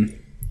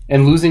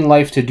 And losing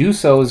life to do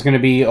so is going to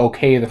be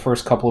okay the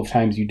first couple of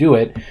times you do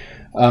it.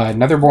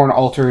 Netherborn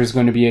Altar is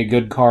going to be a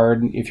good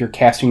card if you're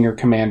casting your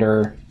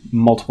commander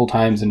multiple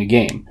times in a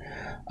game.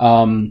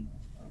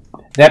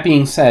 That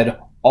being said,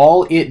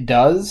 all it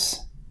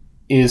does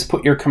is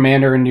put your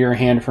commander into your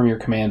hand from your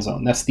command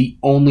zone. That's the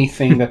only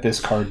thing that this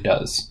card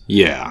does.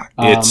 Yeah,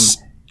 it's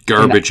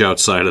garbage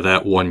outside of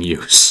that one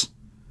use.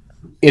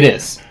 It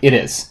is.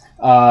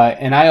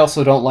 And I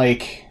also don't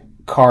like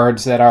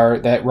cards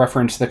that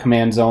reference the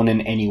command zone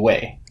in any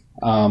way.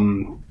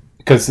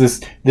 Because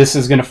this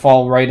is going to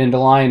fall right into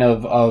line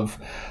of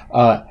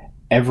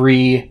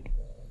every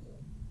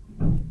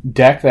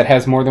deck that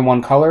has more than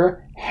one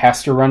color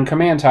has to run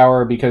Command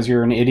Tower because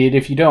you're an idiot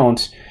if you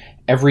don't.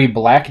 Every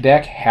black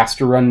deck has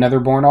to run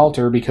Netherborn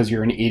Altar because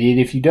you're an idiot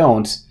if you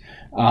don't.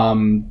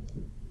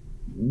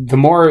 The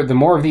more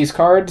of these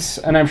cards,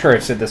 and I'm sure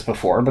I've said this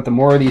before, but the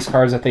more of these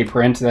cards that they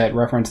print that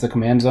reference the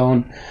command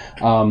zone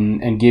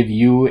and give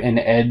you an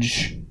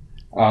edge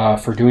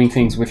for doing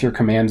things with your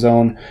command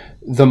zone,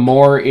 the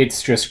more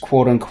it's just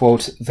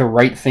quote-unquote the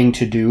right thing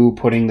to do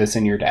putting this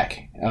in your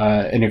deck.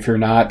 And if you're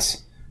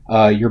not,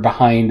 you're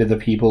behind the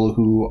people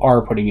who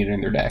are putting it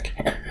in their deck.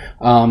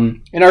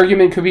 An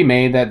argument could be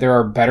made that there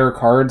are better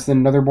cards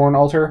than Netherborn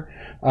Altar,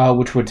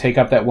 which would take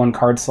up that one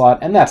card slot,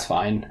 and that's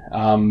fine.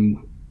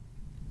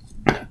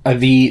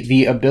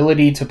 The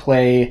ability to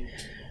play,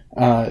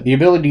 the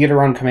ability to get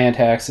around command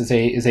tax is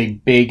a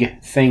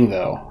big thing,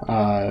 though.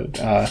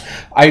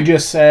 I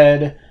just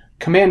said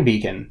Command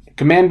Beacon.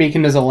 Command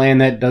Beacon is a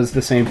land that does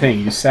the same thing.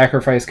 You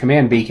sacrifice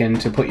Command Beacon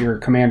to put your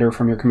commander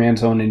from your command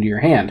zone into your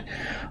hand.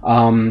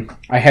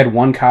 I had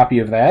one copy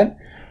of that,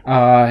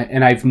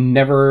 and I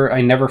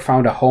never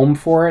found a home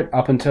for it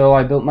up until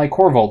I built my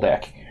Korvold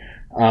deck.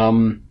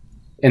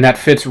 And that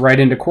fits right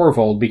into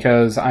Korvold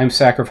because I'm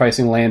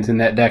sacrificing lands in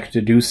that deck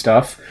to do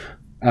stuff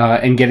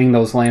and getting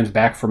those lands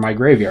back from my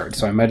graveyard.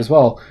 So I might as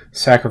well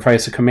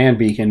sacrifice a Command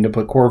Beacon to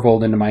put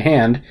Korvold into my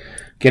hand,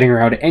 getting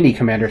around any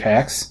commander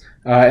tax,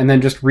 and then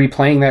just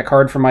replaying that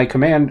card from my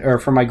command or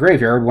from my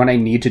graveyard when I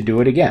need to do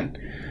it again.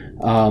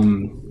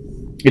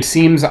 It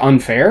seems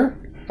unfair,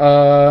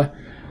 but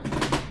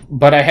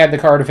I had the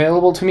card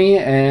available to me,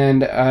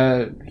 and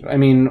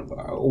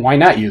why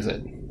not use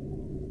it?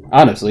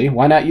 Honestly,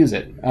 why not use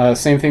it?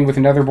 Same thing with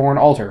Netherborn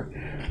Altar.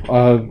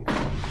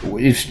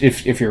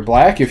 If you're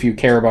black, if you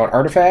care about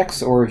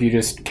artifacts, or if you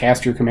just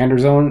cast your commander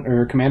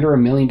a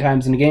million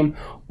times in a game,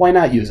 why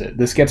not use it?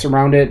 This gets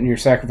around it, and you're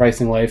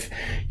sacrificing life.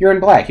 You're in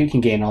black, you can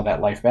gain all that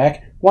life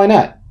back. Why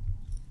not?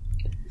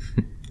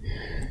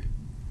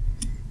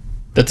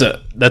 That's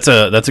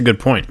a good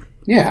point.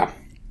 Yeah,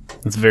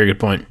 that's a very good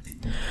point.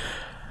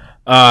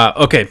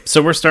 Okay,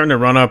 so we're starting to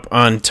run up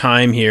on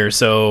time here,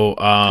 so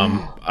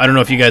I don't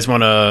know if you guys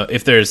want to,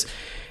 if there's,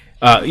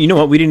 you know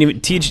what, we didn't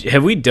even teach,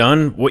 have we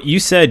done what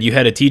you said you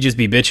had a Tejas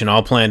Be Bitchin'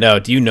 all planned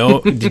out? Do you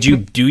know, did you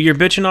do your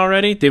bitchin'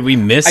 already? Did we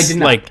miss? I did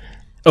not.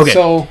 Okay,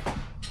 so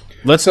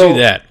let's do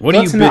that. What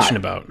are you bitching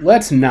about?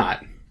 Let's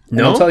not.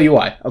 No? I'll tell you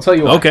why.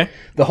 Okay.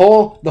 The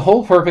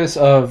whole purpose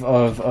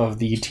of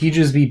the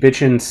Tejas Be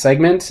Bitchin'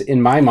 segment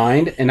in my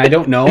mind, and I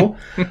don't know,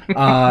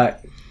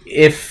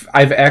 if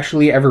I've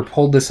actually ever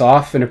pulled this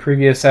off in a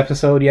previous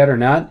episode yet or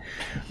not,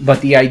 but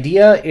the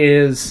idea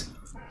is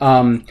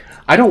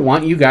I don't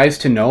want you guys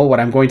to know what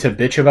I'm going to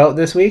bitch about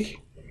this week.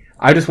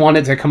 I just want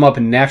it to come up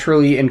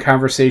naturally in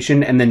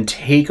conversation and then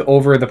take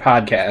over the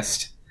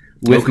podcast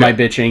with my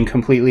bitching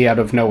completely out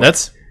of nowhere.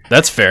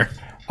 That's fair.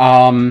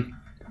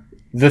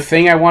 The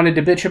thing I wanted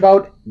to bitch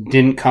about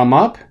didn't come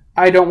up.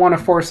 I don't want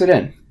to force it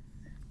in.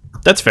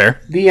 That's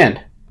fair. The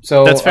end.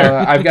 So that's fair.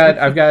 I've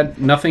got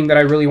nothing that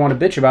I really want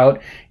to bitch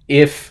about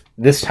if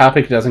this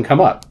topic doesn't come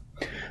up.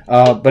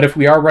 But if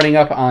we are running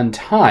up on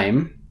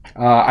time,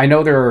 I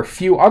know there are a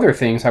few other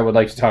things I would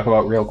like to talk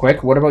about real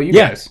quick. What about you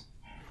guys?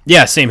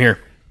 Yeah, same here.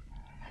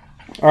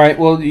 All right,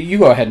 well, you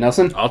go ahead,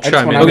 Nelson. I'll try. I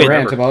just want to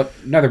rant about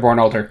Netherborn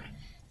Altar.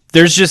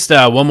 There's just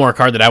one more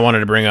card that I wanted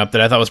to bring up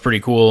that I thought was pretty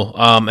cool,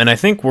 and I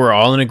think we're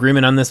all in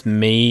agreement on this.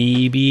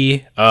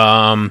 Maybe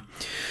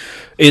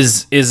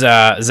is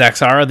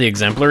Zaxara the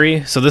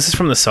Exemplary. So this is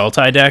from the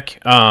Sultai deck.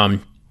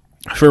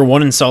 For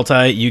 1 in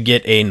Sultai, you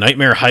get a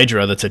Nightmare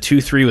Hydra that's a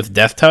 2/3 with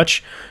Death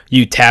Touch.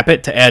 You tap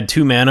it to add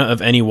 2 mana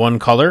of any one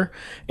color,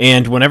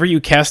 and whenever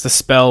you cast a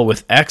spell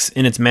with X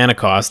in its mana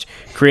cost,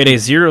 create a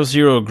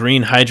 0/0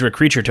 green Hydra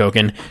creature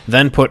token,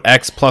 then put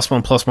X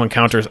 +1/+1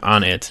 counters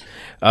on it.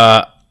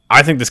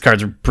 I think this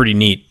card's pretty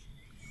neat,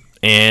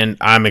 and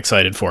I'm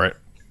excited for it.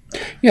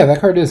 Yeah,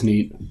 that card is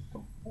neat.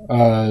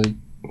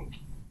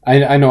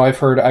 I know I've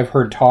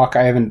heard talk.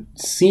 I haven't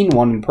seen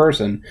one in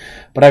person,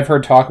 but I've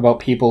heard talk about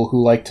people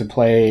who like to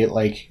play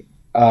like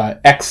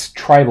X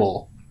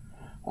Tribal.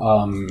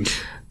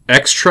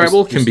 X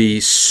Tribal can be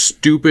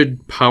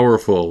stupid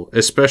powerful,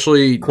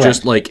 especially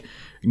just like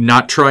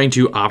not trying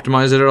to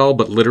optimize it at all,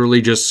 but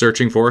literally just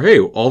searching for, hey,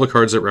 all the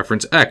cards that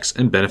reference X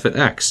and benefit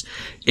X.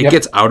 It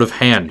gets out of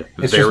hand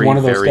very,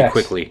 very decks.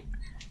 Quickly.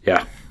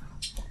 Yeah.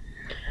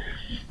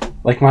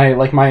 Like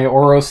my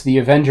Oros the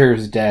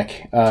Avengers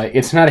deck,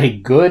 it's not a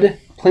good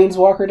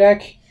Planeswalker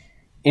deck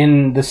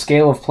in the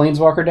scale of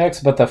Planeswalker decks,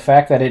 but the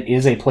fact that it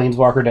is a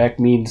Planeswalker deck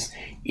means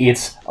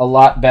it's a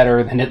lot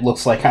better than it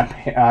looks like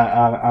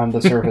on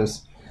the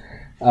surface.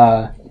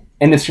 And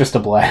it's just a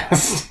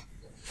blast.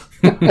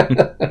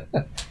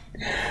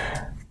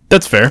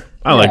 That's fair.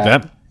 I like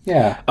that.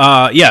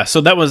 Yeah.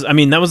 So that was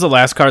the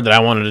last card that I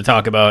wanted to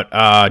talk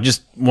about.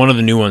 Just one of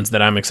the new ones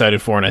that I'm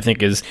excited for and I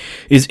think is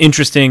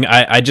interesting.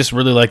 I just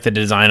really like the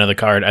design of the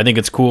card. I think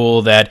it's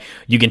cool that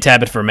you can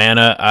tap it for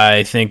mana.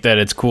 I think that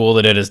it's cool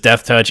that it is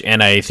Death Touch,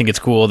 and I think it's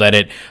cool that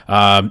it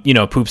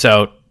poops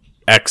out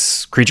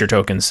X creature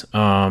tokens.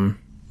 When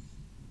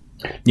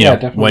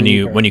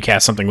you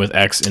cast something with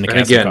X in the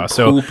casting cost.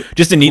 So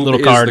just a neat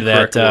little card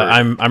that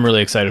I'm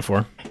really excited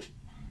for.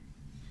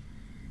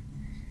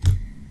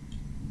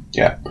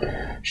 Yeah.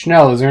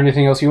 Chanel, is there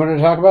anything else you wanted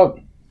to talk about?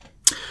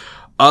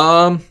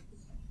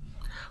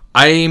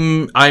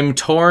 I'm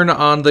torn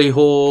on the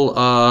whole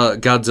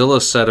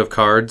Godzilla set of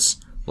cards.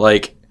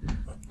 Like,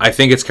 I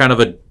think it's kind of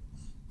a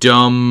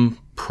dumb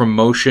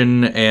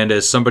promotion, and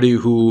as somebody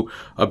who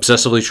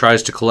obsessively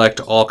tries to collect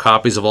all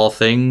copies of all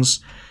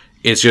things,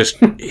 it's just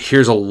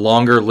here's a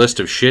longer list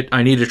of shit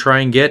I need to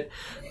try and get.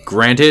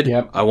 Granted,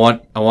 I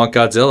want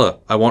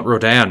Godzilla, I want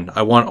Rodan,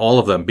 I want all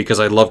of them because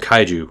I love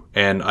kaiju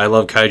and I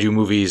love kaiju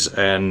movies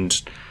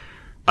and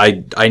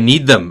I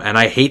need them and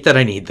I hate that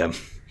I need them.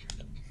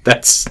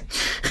 That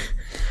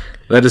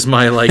is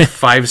my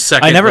 5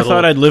 second. I never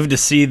thought I'd live to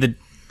see the.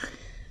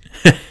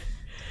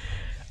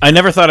 I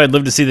never thought I'd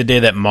live to see the day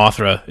that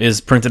Mothra is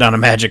printed on a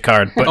Magic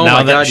card, but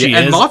now that she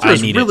is,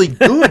 Mothra's I need really it.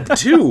 good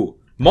too.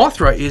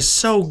 Mothra is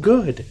so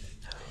good.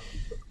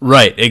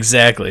 Right,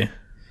 exactly.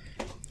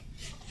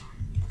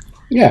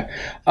 Yeah.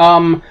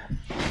 I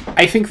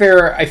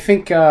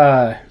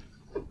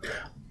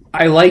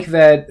like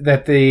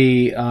that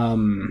they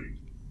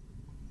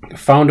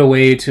found a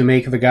way to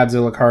make the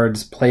Godzilla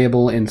cards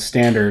playable in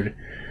Standard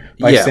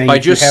by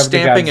just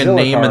stamping a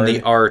name and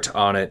the art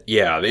on it.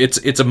 Yeah,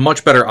 it's a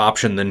much better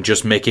option than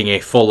just making a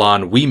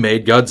full-on "we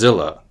made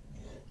Godzilla."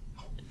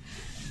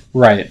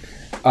 Right.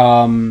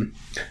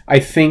 I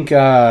think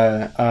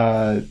they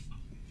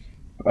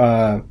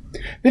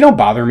don't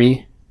bother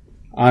me.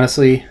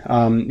 Honestly,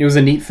 it was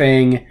a neat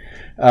thing.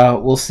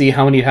 We'll see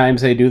how many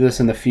times they do this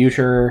in the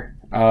future.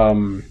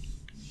 I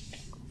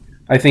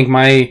think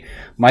my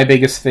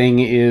biggest thing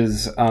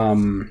is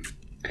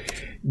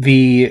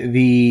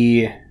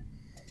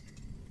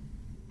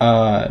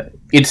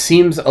it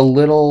seems a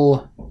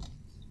little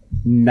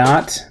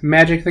not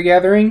Magic the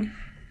Gathering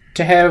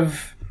to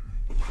have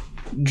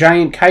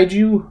giant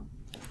kaiju.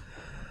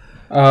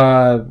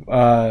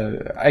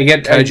 I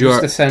get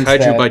kaiju, the sense kaiju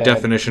that, by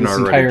definition are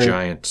already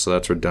giant, so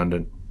that's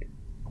redundant.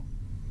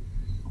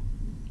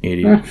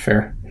 Idiot.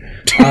 Fair.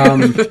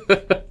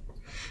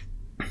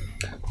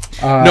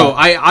 No,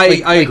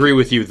 I agree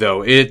with you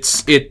though. It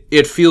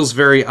feels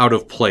very out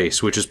of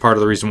place, which is part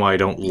of the reason why I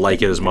don't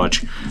like it as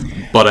much.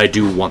 But I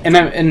do want them.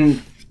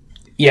 And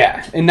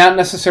not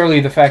necessarily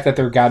the fact that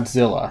they're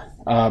Godzilla,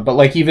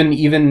 but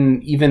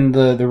even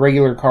the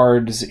regular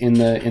cards in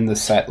the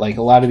set, like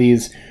a lot of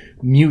these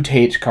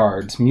mutate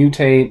cards.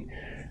 Mutate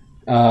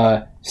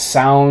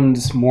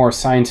sounds more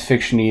science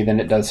fiction-y than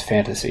it does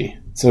fantasy.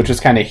 So it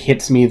just kind of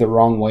hits me the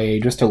wrong way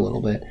just a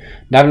little bit.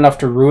 Not enough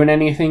to ruin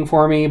anything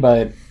for me,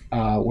 but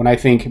when I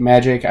think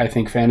Magic, I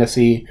think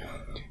fantasy.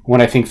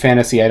 When I think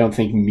fantasy, I don't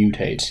think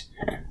mutate.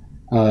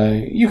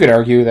 You could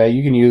argue that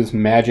you can use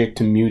Magic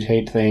to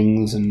mutate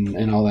things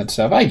and all that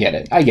stuff. I get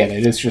it.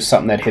 It's just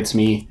something that hits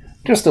me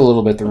just a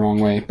little bit the wrong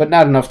way, but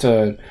not enough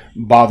to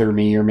bother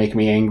me or make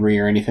me angry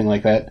or anything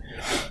like that.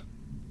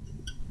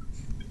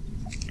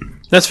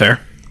 That's fair.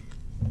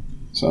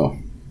 So,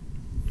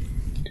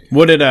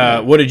 what did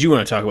you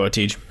want to talk about,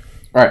 Tej?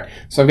 All right.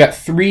 So I've got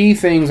 3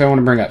 things I want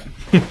to bring up,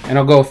 and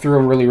I'll go through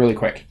them really, really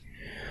quick.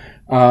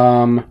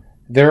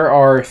 There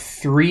are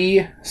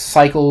 3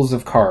 cycles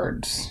of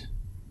cards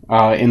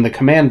in the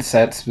command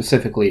set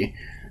specifically.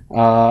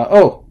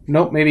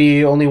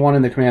 Maybe only 1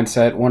 in the command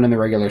set, 1 in the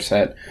regular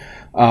set.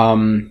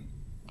 And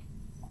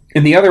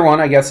the other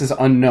one, I guess, is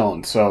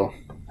unknown. So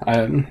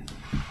I'm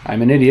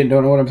an idiot,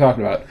 don't know what I'm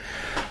talking about.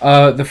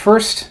 The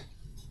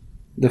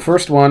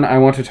first one I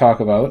want to talk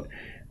about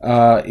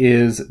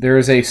is there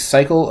is a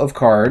cycle of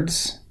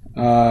cards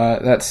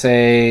that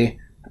say,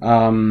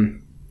 there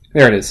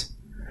it is.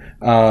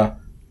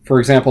 For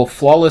example,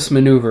 Flawless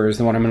Maneuver is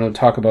the one I'm going to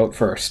talk about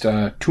first. 2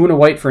 and a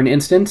white for an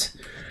instant.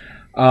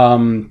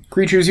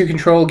 Creatures you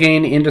control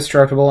gain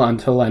indestructible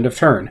until end of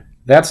turn.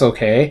 That's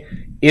okay.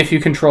 If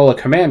you control a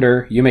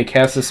commander, you may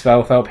cast a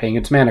spell without paying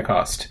its mana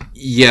cost.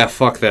 Yeah,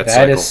 fuck that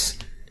cycle.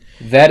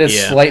 That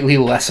is slightly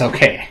less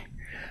okay.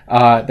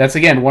 That's,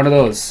 again, one of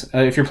those.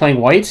 If you're playing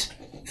white,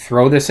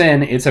 throw this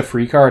in. It's a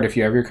free card if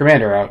you have your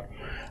commander out.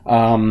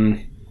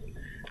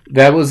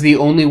 That was the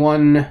only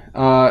one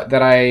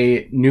that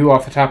I knew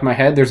off the top of my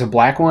head. There's a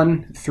black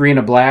one, 3 and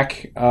a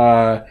black.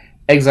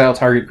 Exile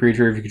target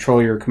creature. If you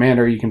control your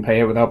commander, you can pay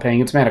it without paying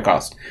its mana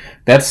cost.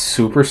 That's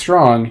super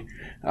strong.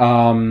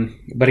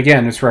 But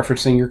again, it's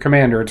referencing your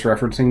commander. It's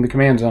referencing the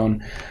command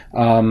zone.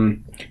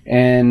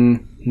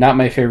 And not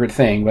my favorite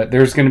thing, but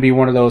there's going to be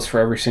one of those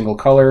for every single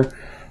color.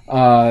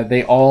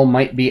 They all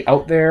might be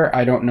out there.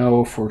 I don't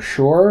know for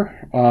sure.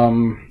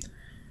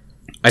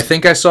 I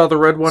think I saw the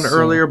red one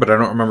earlier, but I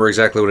don't remember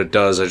exactly what it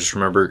does. I just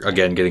remember,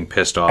 again, getting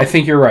pissed off. I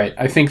think you're right.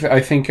 I think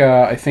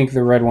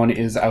the red one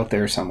is out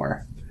there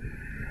somewhere.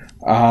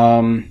 So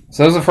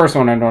that was the first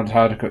one I wanted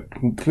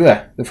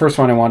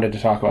to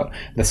talk about.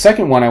 The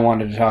second one I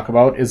wanted to talk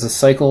about is a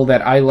cycle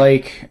that I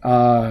like,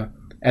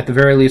 at the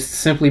very least,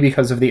 simply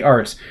because of the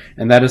art,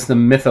 and that is the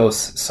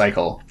Mythos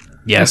cycle.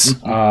 Yes.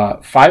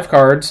 5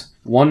 cards,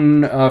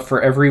 1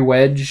 for every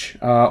wedge.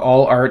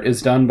 All art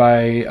is done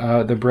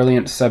by the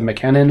brilliant Seb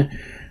McKinnon.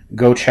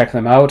 Go check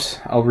them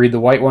out. I'll read the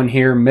white one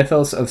here.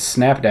 Mythos of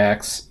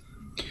Snapdax.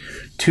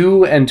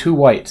 2 and 2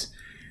 white.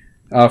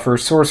 For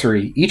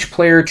sorcery, each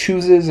player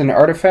chooses an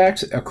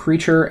artifact, a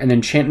creature, an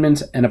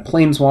enchantment, and a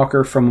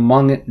planeswalker from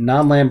among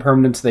non-land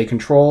permanents they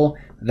control,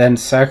 then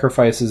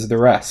sacrifices the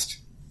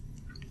rest.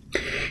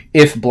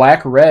 If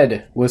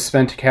black-red was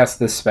spent to cast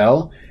this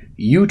spell,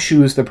 you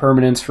choose the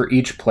permanents for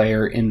each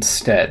player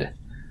instead.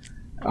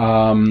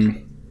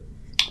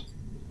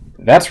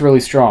 That's really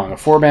strong. A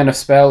 4-mana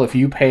spell, if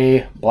you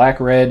pay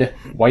black-red,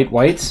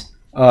 white-white,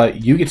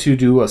 you get to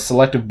do a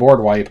selective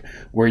board wipe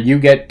where you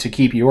get to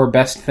keep your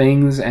best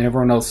things and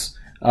everyone else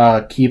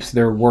keeps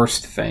their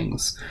worst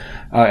things.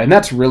 And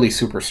that's really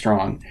super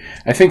strong.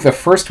 I think the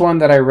first one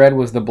that I read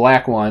was the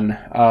black one,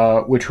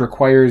 which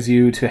requires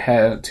you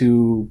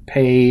to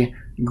pay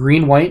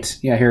green-white.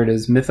 Yeah, here it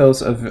is.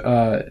 Mythos of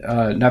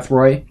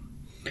Nethroi.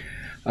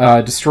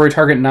 Destroy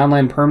target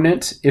non-land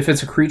permanent if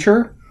it's a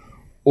creature,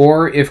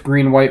 or if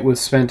green-white was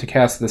spent to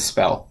cast this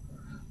spell.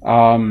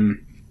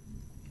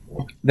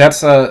 That's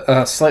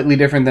slightly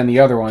different than the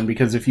other one,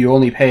 because if you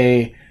only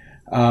pay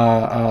 2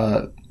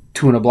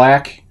 and a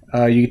black,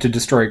 you get to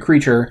destroy a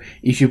creature.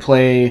 If you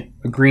play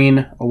a green,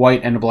 a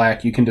white, and a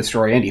black, you can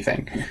destroy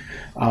anything.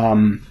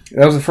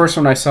 That was the first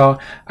one I saw.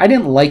 I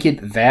didn't like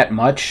it that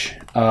much,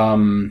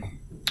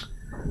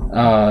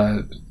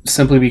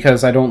 simply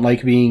because I don't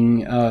like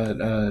being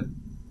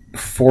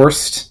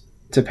forced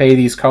to pay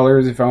these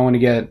colors if I want to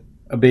get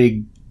a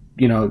big,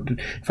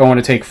 if I want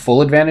to take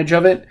full advantage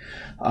of it.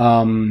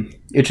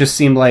 It just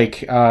seemed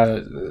like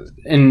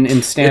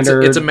in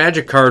standard... It's a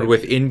Magic card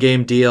with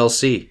in-game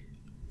DLC.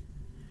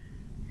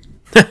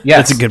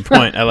 Yes. That's a good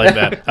point. I like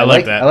that. I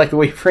like that. I like the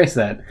way you phrase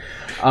that.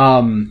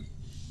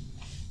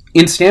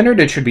 In standard,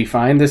 it should be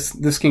fine.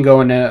 This can go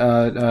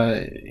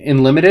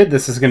in limited.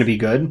 This is going to be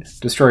good.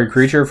 Destroy a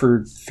creature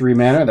for 3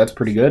 mana. That's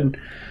pretty good.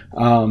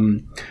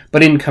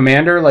 But in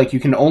Commander, you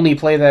can only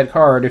play that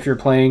card if you're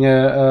playing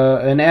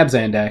an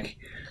Abzan deck.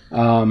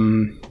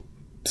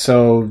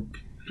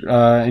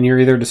 And you're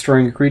either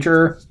destroying a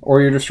creature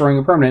or you're destroying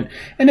a permanent,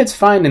 and it's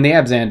fine in the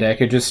Abzan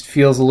deck. It just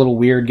feels a little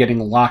weird getting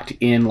locked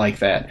in like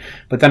that.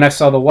 But then I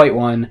saw the white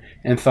one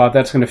and thought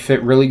that's going to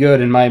fit really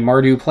good in my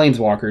Mardu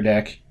Planeswalker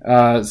deck,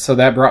 so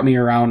that brought me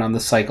around on the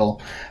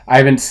cycle. I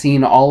haven't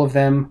seen all of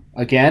them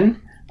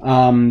again,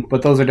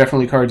 but those are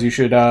definitely cards you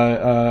should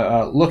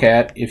look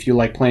at if you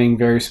like playing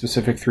very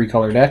specific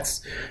 3-color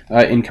decks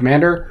in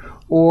Commander,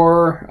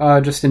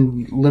 or just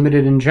in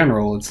Limited in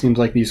general. It seems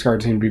like these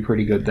cards seem to be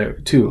pretty good there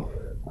too.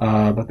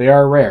 But they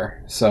are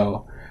rare,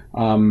 so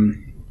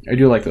I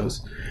do like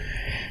those.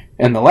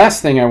 And the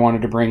last thing I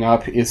wanted to bring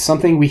up is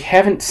something we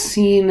haven't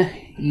seen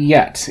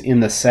yet in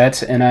the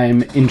set, and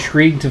I'm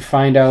intrigued to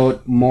find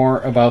out more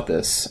about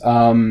this.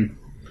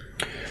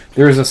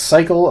 There is a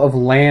cycle of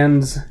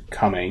lands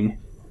coming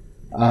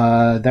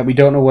that we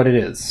don't know what it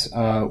is.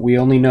 We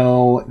only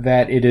know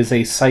that it is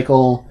a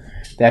cycle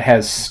that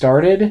has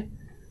started,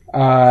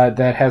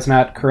 that has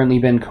not currently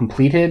been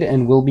completed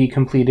and will be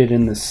completed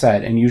in this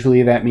set. And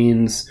usually that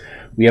means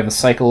we have a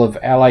cycle of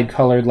allied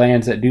colored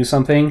lands that do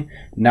something.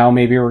 Now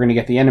maybe we're going to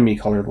get the enemy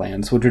colored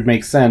lands, which would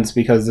make sense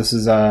because this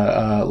is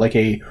like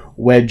a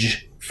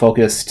wedge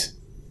focused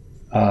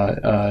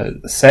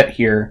set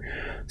here.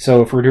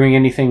 So if we're doing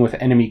anything with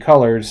enemy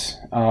colors,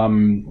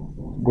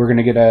 we're going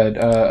to get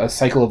a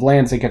cycle of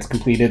lands that gets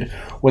completed.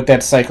 What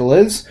that cycle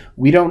is,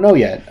 we don't know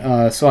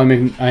yet. So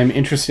I'm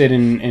interested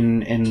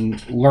in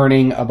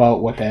learning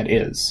about what that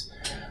is.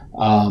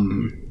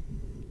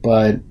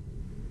 But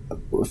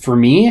for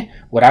me,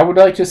 what I would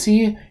like to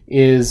see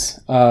is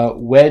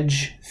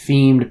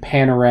wedge-themed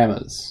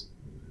panoramas.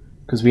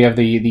 Because we have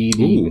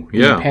the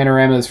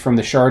panoramas from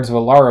the Shards of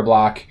Alara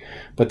block,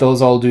 but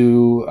those all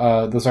do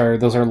those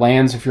are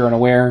lands, if you're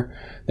unaware,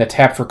 that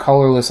tap for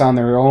colorless on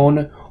their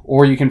own,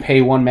 or you can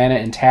pay 1 mana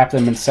and tap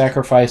them and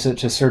sacrifice it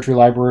to search your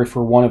library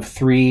for one of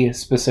 3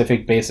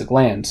 specific basic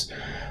lands.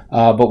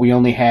 But we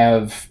only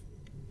have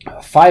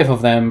 5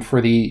 of them for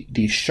the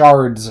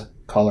Shards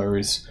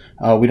colors.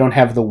 We don't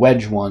have the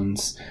wedge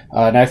ones,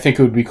 and I think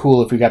it would be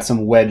cool if we got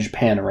some wedge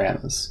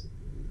panoramas.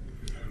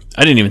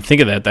 I didn't even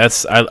think of that.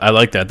 I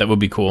like that. That would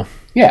be cool.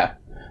 Yeah.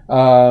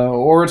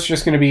 Or it's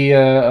just going to be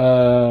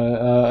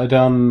a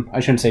dumb... I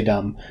shouldn't say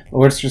dumb.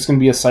 Or it's just going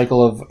to be a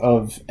cycle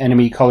of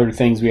enemy-colored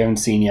things we haven't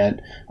seen yet.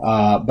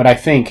 But I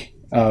think,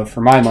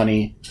 for my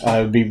money,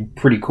 it would be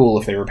pretty cool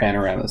if they were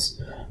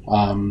panoramas.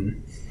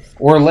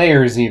 Or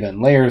layers,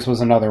 even. Layers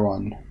was another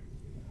one.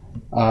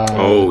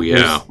 Oh,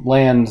 yeah.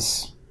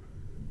 Lands...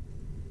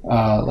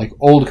 like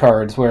old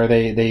cards where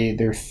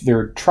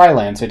they're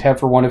tri-lands. They tap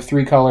for one of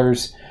 3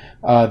 colors.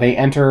 They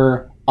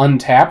enter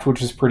untapped,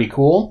 which is pretty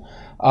cool.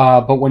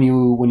 But when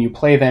you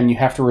play them, you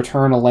have to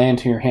return a land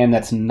to your hand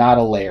that's not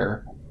a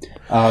layer.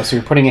 So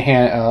you're putting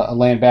a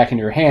land back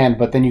into your hand,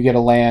 but then you get a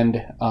land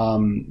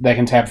that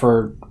can tap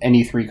for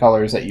any 3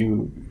 colors that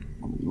you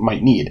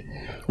might need.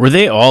 Were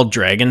they all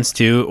dragons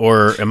too,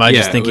 or am I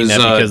just thinking that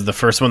because the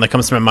first one that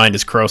comes to my mind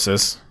is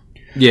Crosus?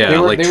 Yeah,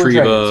 like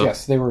Triva.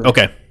 Yes, they were.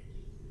 Okay.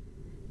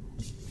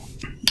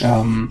 So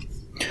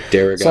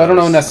I don't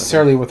know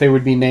necessarily what they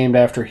would be named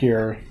after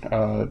here.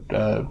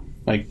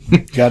 Like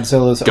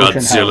Godzilla's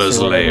Ocean House.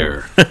 Godzilla's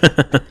lair.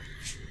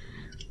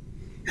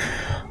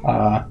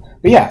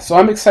 But yeah, so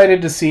I'm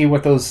excited to see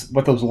what those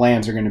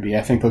lands are going to be.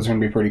 I think those are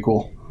going to be pretty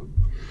cool.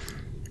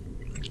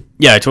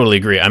 Yeah, I totally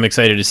agree. I'm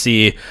excited to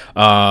see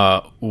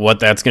what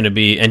that's going to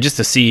be, and just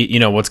to see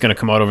what's going to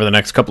come out over the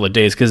next couple of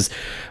days. Because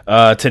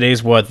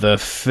today's the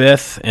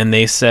 5th, and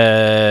they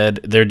said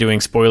they're doing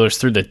spoilers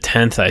through the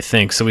 10th, I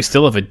think. So we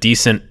still have a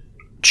decent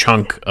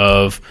chunk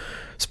of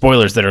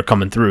spoilers that are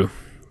coming through.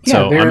 Yeah,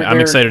 so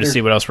I'm excited to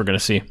see what else we're going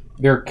to see.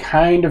 They're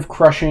kind of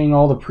crushing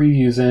all the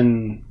previews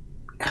in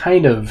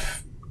kind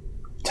of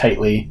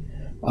tightly.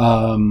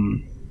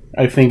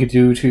 I think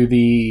due to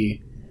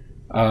the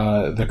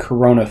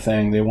Corona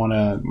thing, they want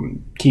to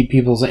keep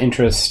people's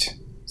interest,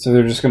 so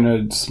they're just going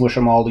to smush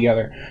them all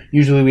together.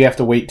 Usually we have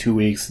to wait 2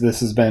 weeks. This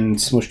has been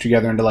smushed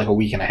together into like a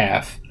week and a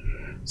half,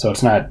 so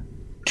it's not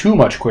too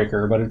much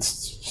quicker, but it's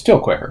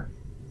still quicker.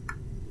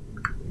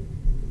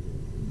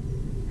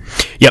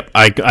 Yep,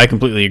 I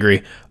completely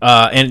agree.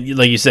 And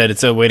like you said,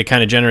 it's a way to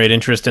kind of generate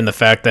interest in the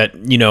fact that,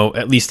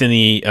 at least in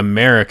the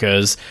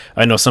Americas,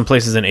 I know some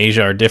places in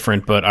Asia are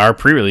different, but our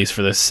pre-release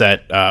for this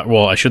set,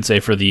 I should say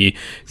for the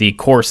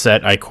core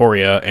set,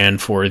 Ikoria, and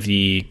for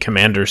the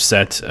Commander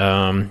set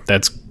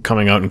that's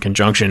coming out in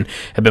conjunction,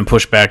 have been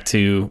pushed back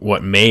to,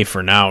 May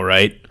for now,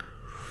 right?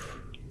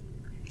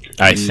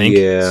 I think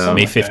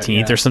May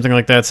 15th or something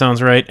like that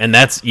sounds right. And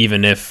that's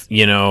even if,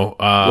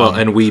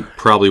 and we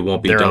probably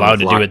won't be they're done allowed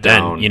with to do it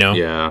then, lockdown.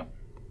 Yeah.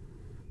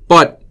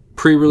 But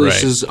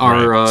pre-releases are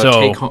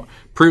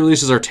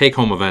pre-releases are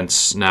take-home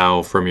events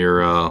now from your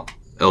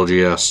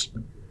LGS.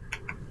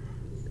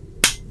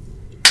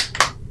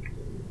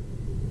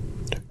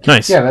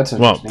 Nice. Yeah, that's interesting.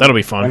 Well, that'll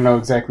be fun. I don't know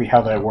exactly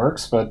how that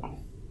works, but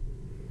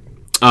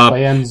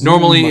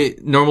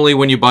normally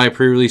when you buy a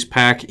pre-release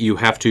pack, you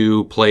have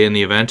to play in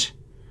the event.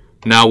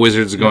 Now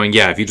Wizards are going,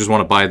 if you just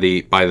want to buy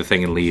the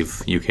thing and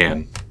leave, you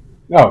can.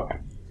 Oh, okay.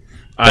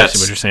 I see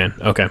what you're saying.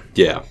 Okay.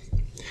 Yeah.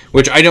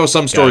 Which I know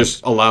some stores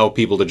allow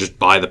people to just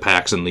buy the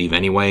packs and leave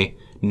anyway.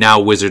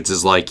 Now Wizards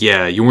is like,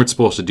 you weren't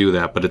supposed to do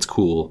that, but it's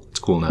cool. It's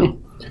cool now.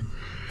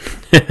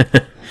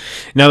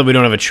 Now that we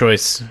don't have a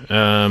choice,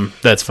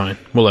 that's fine.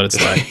 We'll let it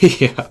slide.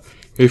 Yeah.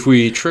 If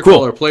we trick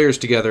all our players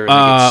together and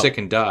they get sick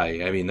and die,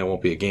 that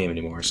won't be a game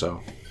anymore,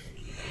 so...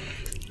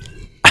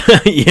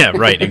 Yeah,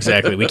 right,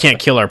 exactly. We can't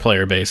kill our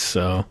player base,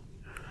 so...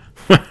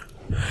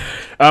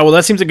 Well,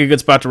 that seems like a good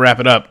spot to wrap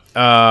it up.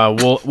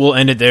 We'll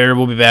end it there.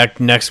 We'll be back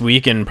next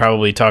week and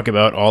probably talk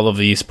about all of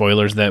the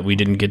spoilers that we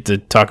didn't get to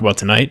talk about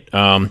tonight.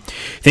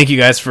 Thank you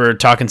guys for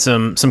talking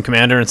some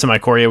Commander and some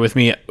Ikoria with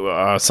me.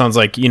 Sounds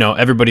like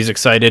everybody's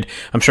excited.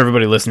 I'm sure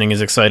everybody listening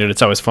is excited.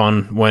 It's always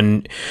fun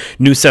when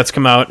new sets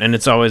come out, and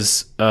it's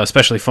always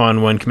especially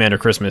fun when Commander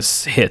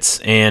Christmas hits.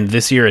 And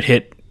this year it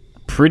hit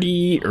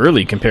pretty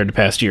early compared to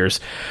past years.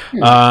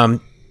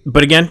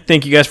 But again,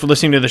 thank you guys for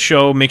listening to the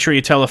show. Make sure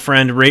you tell a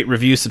friend, rate,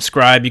 review,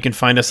 subscribe. You can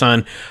find us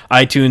on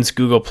iTunes,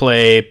 Google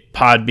Play,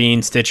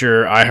 Podbean,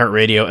 Stitcher,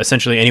 iHeartRadio,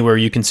 essentially anywhere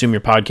you consume your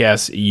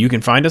podcasts, you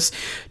can find us.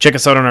 Check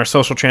us out on our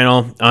social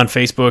channel on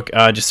Facebook.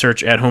 Just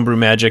search at Homebrew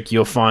Magic.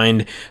 You'll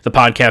find the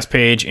podcast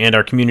page and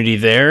our community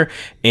there.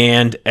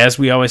 And as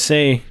we always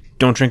say,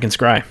 don't drink and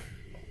scry.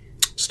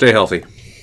 Stay healthy.